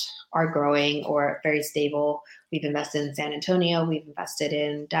that are growing or very stable. We've invested in San Antonio, we've invested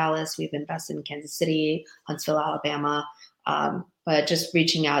in Dallas, we've invested in Kansas City, Huntsville, Alabama. But just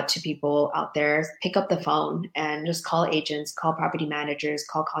reaching out to people out there, pick up the phone and just call agents, call property managers,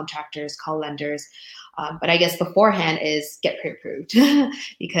 call contractors, call lenders. But I guess beforehand is get pre-approved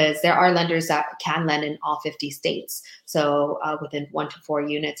because there are lenders that can lend in all 50 states. So within 1 to 4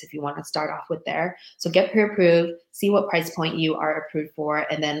 units, if you want to start off with there. So get pre-approved, see what price point you are approved for,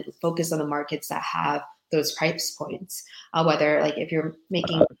 and then focus on the markets that have those price points. Whether like if you're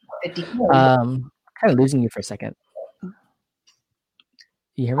making 50. Kind of losing you for a second.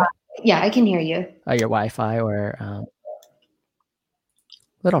 You hear me? Yeah, I can hear you. Your Wi-Fi or a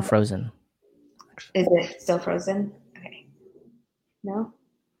little frozen. Is it still frozen? Okay. No?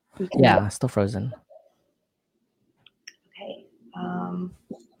 Yeah, still frozen. Okay.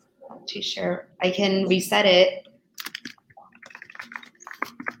 Not too sure. I can reset it.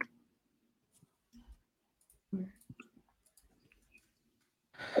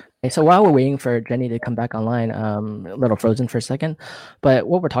 Okay, so while we're waiting for Jenny to come back online, a little frozen for a second, but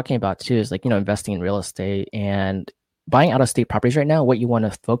what we're talking about too is like, investing in real estate and buying out of state properties right now. What you want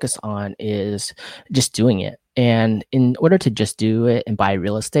to focus on is just doing it. And in order to just do it and buy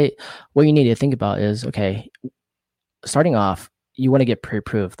real estate, what you need to think about is, okay, starting off, you want to get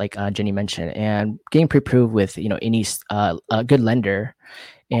pre-approved, like Jenny mentioned, and getting pre-approved with, any a good lender,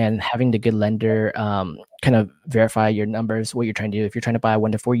 and having the good lender kind of verify your numbers, what you're trying to do. If you're trying to buy a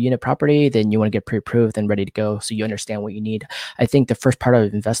 1 to 4 unit property, then you want to get pre-approved and ready to go, so you understand what you need. I think the first part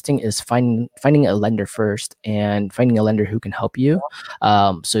of investing is finding a lender first, and finding a lender who can help you,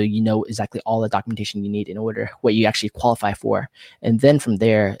 so you know exactly all the documentation you need in order what you actually qualify for. And then from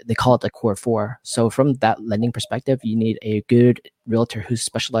there, they call it the core 4. So from that lending perspective, you need a good realtor who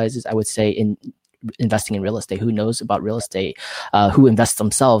specializes, I would say, in investing in real estate, who knows about real estate, who invests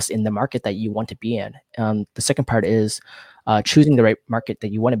themselves in the market that you want to be in. The second part is choosing the right market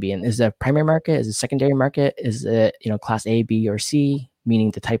that you want to be in. Is it a primary market? Is it a secondary market? Is it class A, B, or C? Meaning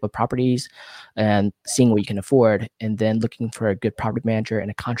the type of properties, and seeing what you can afford, and then looking for a good property manager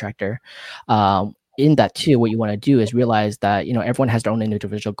and a contractor. in that too, what you want to do is realize that, everyone has their own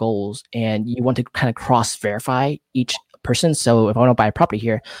individual goals, and you want to kind of cross verify each person. So if I want to buy a property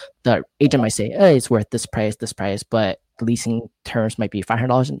here, the agent might say, "Hey, it's worth this price," but the leasing terms might be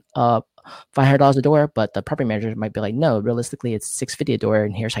 $500 a door, but the property manager might be like, "No, realistically, it's $650 a door,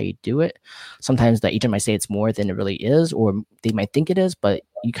 and here's how you do it." Sometimes the agent might say it's more than it really is, or they might think it is, but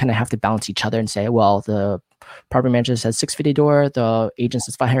you kind of have to balance each other and say, well, the property manager says $650 a door, the agent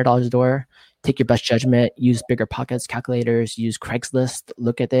says $500 a door. Take your best judgment, use bigger pockets calculators, use Craigslist,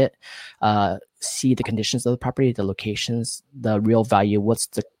 look at it, see the conditions of the property, the locations, the real value, what's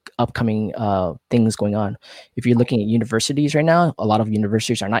the upcoming things going on. If you're looking at universities right now, a lot of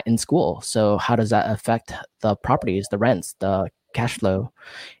universities are not in school. So how does that affect the properties, the rents, the cash flow?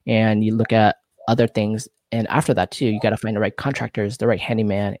 And you look at other things. And after that too, you got to find the right contractors, the right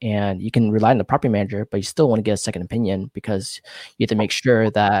handyman, and you can rely on the property manager, but you still want to get a second opinion because you have to make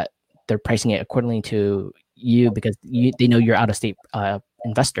sure that they're pricing it accordingly to you, because they know you're out of state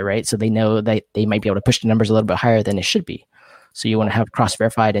investor, right? So they know that they might be able to push the numbers a little bit higher than it should be. So you want to have cross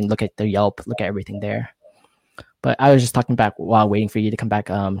verified and look at the Yelp, look at everything there. But I was just talking back while waiting for you to come back,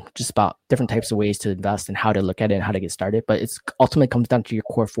 just about different types of ways to invest and how to look at it and how to get started. But it's ultimately comes down to your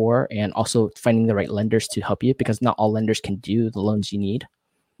core four and also finding the right lenders to help you, because not all lenders can do the loans you need.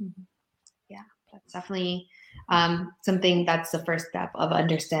 Yeah, that's definitely something that's the first step of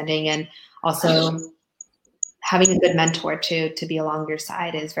understanding, and also having a good mentor to be along your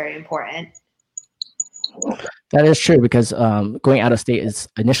side is very important. That is true, because going out of state is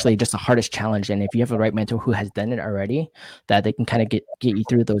initially just the hardest challenge. And if you have a right mentor who has done it already, that they can kind of get you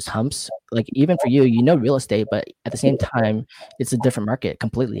through those humps. Like even for you, real estate, but at the same time, it's a different market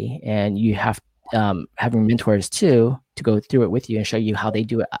completely. And you have having mentors too to go through it with you and show you how they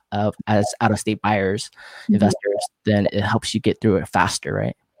do it as out of state buyers, investors, then it helps you get through it faster,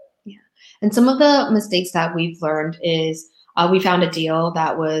 right? Yeah. And some of the mistakes that we've learned is we found a deal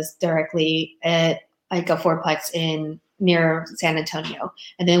that was directly at like a fourplex in near San Antonio.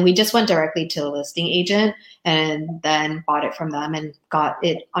 And then we just went directly to the listing agent and then bought it from them and got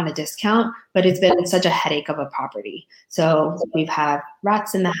it on a discount. But it's been such a headache of a property. So we've had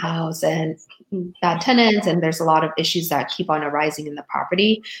rats in the house and bad tenants, and there's a lot of issues that keep on arising in the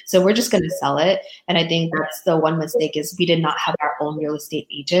property. So we're just going to sell it. And I think that's the one mistake, is we did not have our own real estate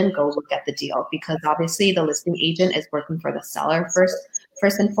agent go look at the deal, because obviously the listing agent is working for the seller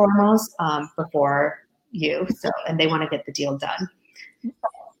first and foremost, before you. So, and they want to get the deal done.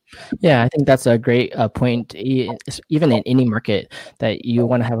 Yeah, I think that's a great point. Even in any market, that you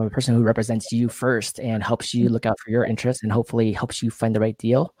want to have a person who represents you first and helps you look out for your interests and hopefully helps you find the right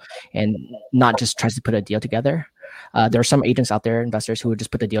deal, and not just tries to put a deal together. There are some agents out there, investors, who would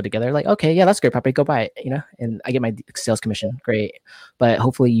just put the deal together, like, okay, yeah, that's great property, go buy it, and I get my sales commission, great. But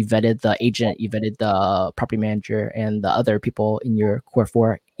hopefully you vetted the agent, you vetted the property manager, and the other people in your core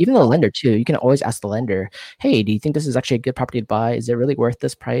four, even the lender too. You can always ask the lender, hey, do you think this is actually a good property to buy? Is it really worth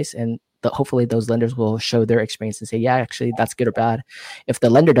this price? And hopefully those lenders will show their experience and say, yeah, actually, that's good or bad. If the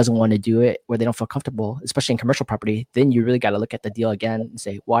lender doesn't want to do it, or they don't feel comfortable, especially in commercial property, then you really got to look at the deal again and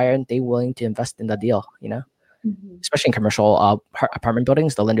say, why aren't they willing to invest in the deal? Especially in commercial apartment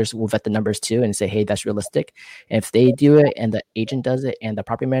buildings, the lenders will vet the numbers too and say, hey, that's realistic. And if they do it and the agent does it and the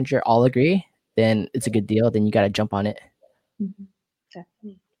property manager all agree, then it's a good deal. Then you got to jump on it.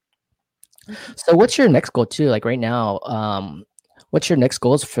 Definitely. So what's your next goal too? Like right now, what's your next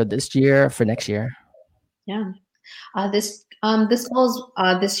goals for this year, for next year? Yeah. This goals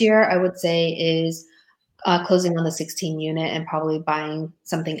this year, I would say, is closing on the 16 unit and probably buying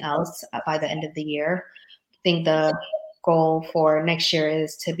something else by the end of the year. I think the goal for next year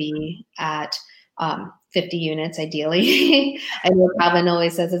is to be at 50 units, ideally. I know Calvin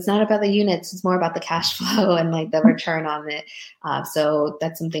always says it's not about the units, it's more about the cash flow and like the return on it. So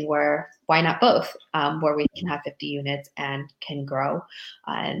that's something where, why not both? Where we can have 50 units and can grow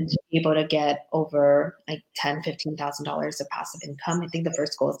and be able to get over like $10,000-$15,000 of passive income. I think the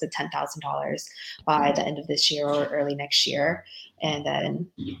first goal is to $10,000 by the end of this year or early next year. And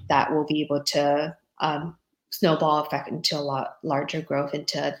then that will be able to snowball effect into a lot larger growth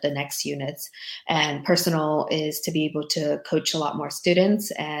into the next units. And personal is to be able to coach a lot more students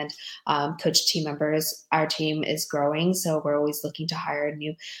and coach team members. Our team is growing, so we're always looking to hire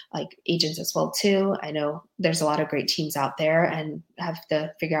new agents as well too. I know there's a lot of great teams out there and have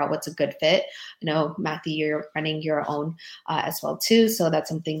to figure out what's a good fit. I know, Matthew, you're running your own as well too. So that's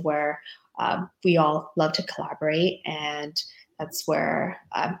something where we all love to collaborate, and that's where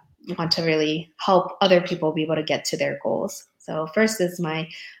want to really help other people be able to get to their goals. So first is my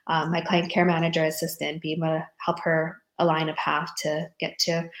client care manager assistant, be able to help her align a path to get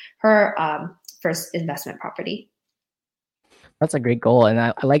to her first investment property. That's a great goal, and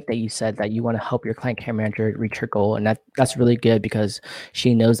I like that you said that you want to help your client care manager reach her goal, and that's really good because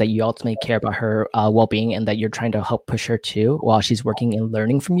she knows that you ultimately care about her well-being and that you're trying to help push her too while she's working and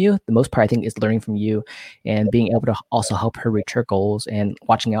learning from you. The most part, I think, is learning from you and being able to also help her reach her goals and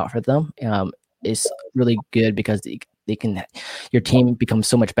watching out for them is really good because they can your team becomes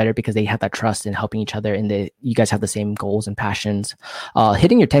so much better because they have that trust in helping each other and you guys have the same goals and passions.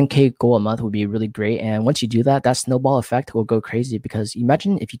 Hitting your 10K goal a month would be really great, and once you do that, that snowball effect will go crazy because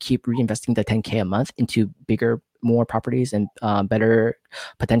imagine if you keep reinvesting the 10K a month into bigger, more properties and better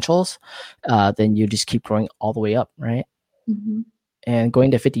potentials, then you just keep growing all the way up, right? Mm-hmm. And going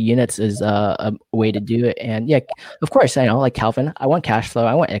to 50 units is a way to do it. And yeah, of course, I know, like Calvin, I want cash flow,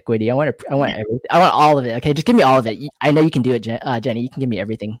 I want equity, I want everything, I want all of it. Okay, just give me all of it. I know you can do it, Jenny. You can give me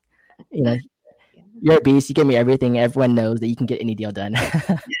everything. You know, you're a beast. You give me everything. Everyone knows that you can get any deal done.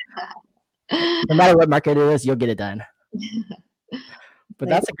 No matter what market it is, you'll get it done. But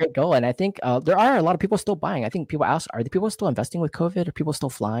that's a great goal, and I think there are a lot of people still buying. I think people ask, are the people still investing with COVID? Are people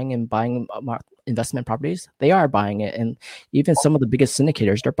still flying and buying investment properties? They are buying it, and even some of the biggest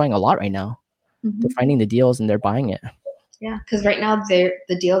syndicators, they're buying a lot right now. Mm-hmm. They're finding the deals and they're buying it. Yeah, because right now the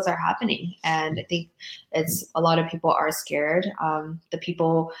deals are happening, and I think it's a lot of people are scared. The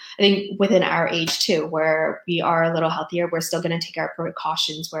people, I think, within our age too, where we are a little healthier, we're still going to take our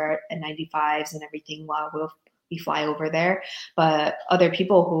precautions. We're at 95s and everything while we fly over there. But other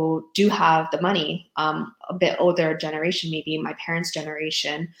people who do have the money, a bit older generation, maybe my parents'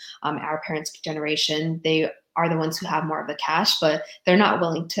 generation, our parents' generation, they are the ones who have more of the cash, but they're not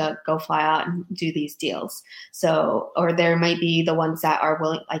willing to go fly out and do these deals. So, or there might be the ones that are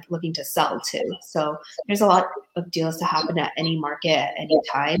willing, like looking to sell too. So there's a lot of deals to happen at any market at any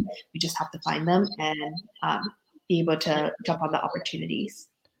time. We just have to find them and be able to jump on the opportunities.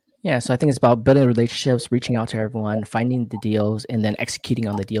 Yeah, so I think it's about building relationships, reaching out to everyone, finding the deals, and then executing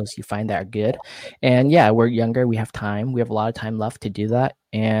on the deals you find that are good. And yeah, we're younger, we have time, we have a lot of time left to do that.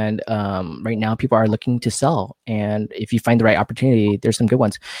 And right now, people are looking to sell. And if you find the right opportunity, there's some good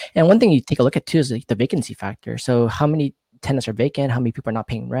ones. And one thing you take a look at too is like the vacancy factor. So how many tenants are vacant, how many people are not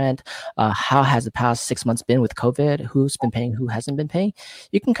paying rent, how has the past 6 months been with COVID, who's been paying, who hasn't been paying.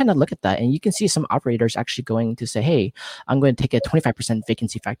 You can kind of look at that and you can see some operators actually going to say, hey, I'm going to take a 25%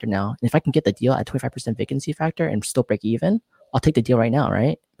 vacancy factor now. And if I can get the deal at 25% vacancy factor and still break even, I'll take the deal right now,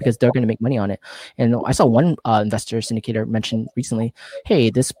 right? Because they're going to make money on it. And I saw one investor syndicator mention recently, hey,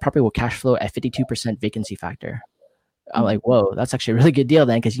 this property will cash flow at 52% vacancy factor. I'm like, whoa, that's actually a really good deal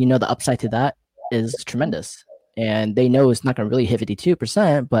then, because you know the upside to that is tremendous. And they know it's not going to really hit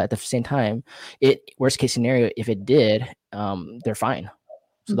 52%, but at the same time, worst case scenario, if it did, they're fine.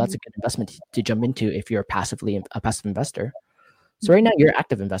 So that's a good investment to jump into if you're a passive investor. So right now you're an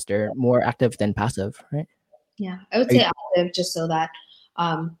active investor, more active than passive, right? Yeah, I would say active just so that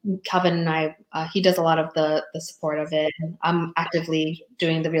Calvin and I, he does a lot of the support of it. And I'm actively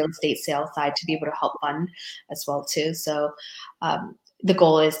doing the real estate sales side to be able to help fund as well too. So the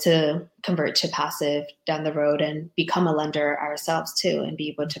goal is to convert to passive down the road and become a lender ourselves too, and be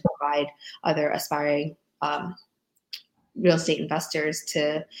able to provide other aspiring real estate investors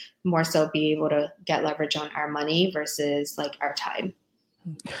to more so be able to get leverage on our money versus like our time.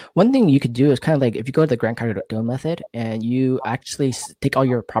 One thing you could do is kind of like if you go to the Grant Cardone method and you actually take all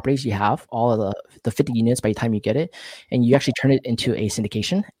your properties you have, all of the 50 units by the time you get it, and you actually turn it into a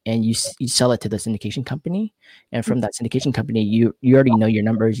syndication and you sell it to the syndication company. And from that syndication company, you already know your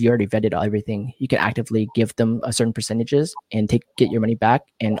numbers, you already vetted everything. You can actively give them a certain percentages and get your money back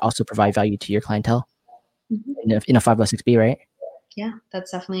and also provide value to your clientele in a 506B, right? Yeah,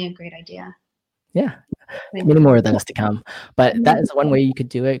 that's definitely a great idea. Yeah, many more of those to come. But that is one way you could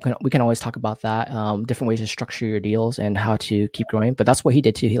do it. We can always talk about that, different ways to structure your deals and how to keep growing. But that's what he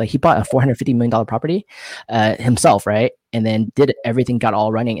did too. He bought a $450 million property himself, right? And then did everything, got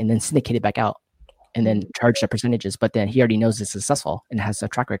all running, and then syndicated back out, and then charged the percentages. But then he already knows it's successful and has a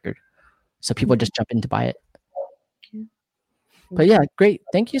track record, so people just jump in to buy it. But yeah, great.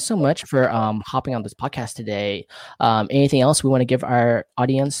 Thank you so much for hopping on this podcast today. Anything else we want to give our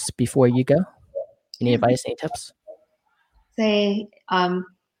audience before you go? Any advice, any tips? Say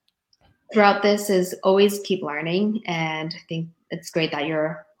throughout this is always keep learning. And I think it's great that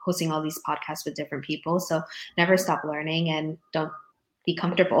you're hosting all these podcasts with different people. So never stop learning and don't be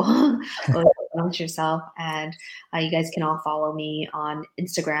comfortable with yourself. And you guys can all follow me on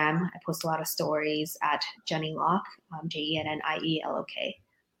Instagram. I post a lot of stories at Jenny Lock, JenniELOK.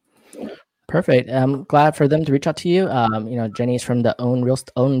 Perfect. I'm glad for them to reach out to you. Jenny's from the Own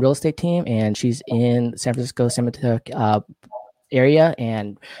Real Estate team, and she's in San Francisco, area,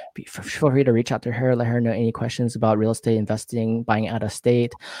 and feel free to reach out to her, let her know any questions about real estate investing, buying out of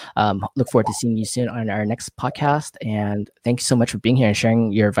state. Look forward to seeing you soon on our next podcast. And thank you so much for being here and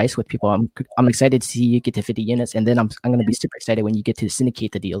sharing your advice with people. I'm excited to see you get to 50 units, and then I'm going to be super excited when you get to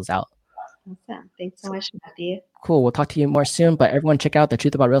syndicate the deals out. Awesome. Thanks so much, Matthew. Cool. We'll talk to you more soon. But everyone, check out the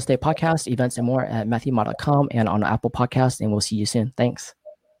Truth About Real Estate podcast, events and more at matthewma.com and on Apple Podcasts. And we'll see you soon. Thanks.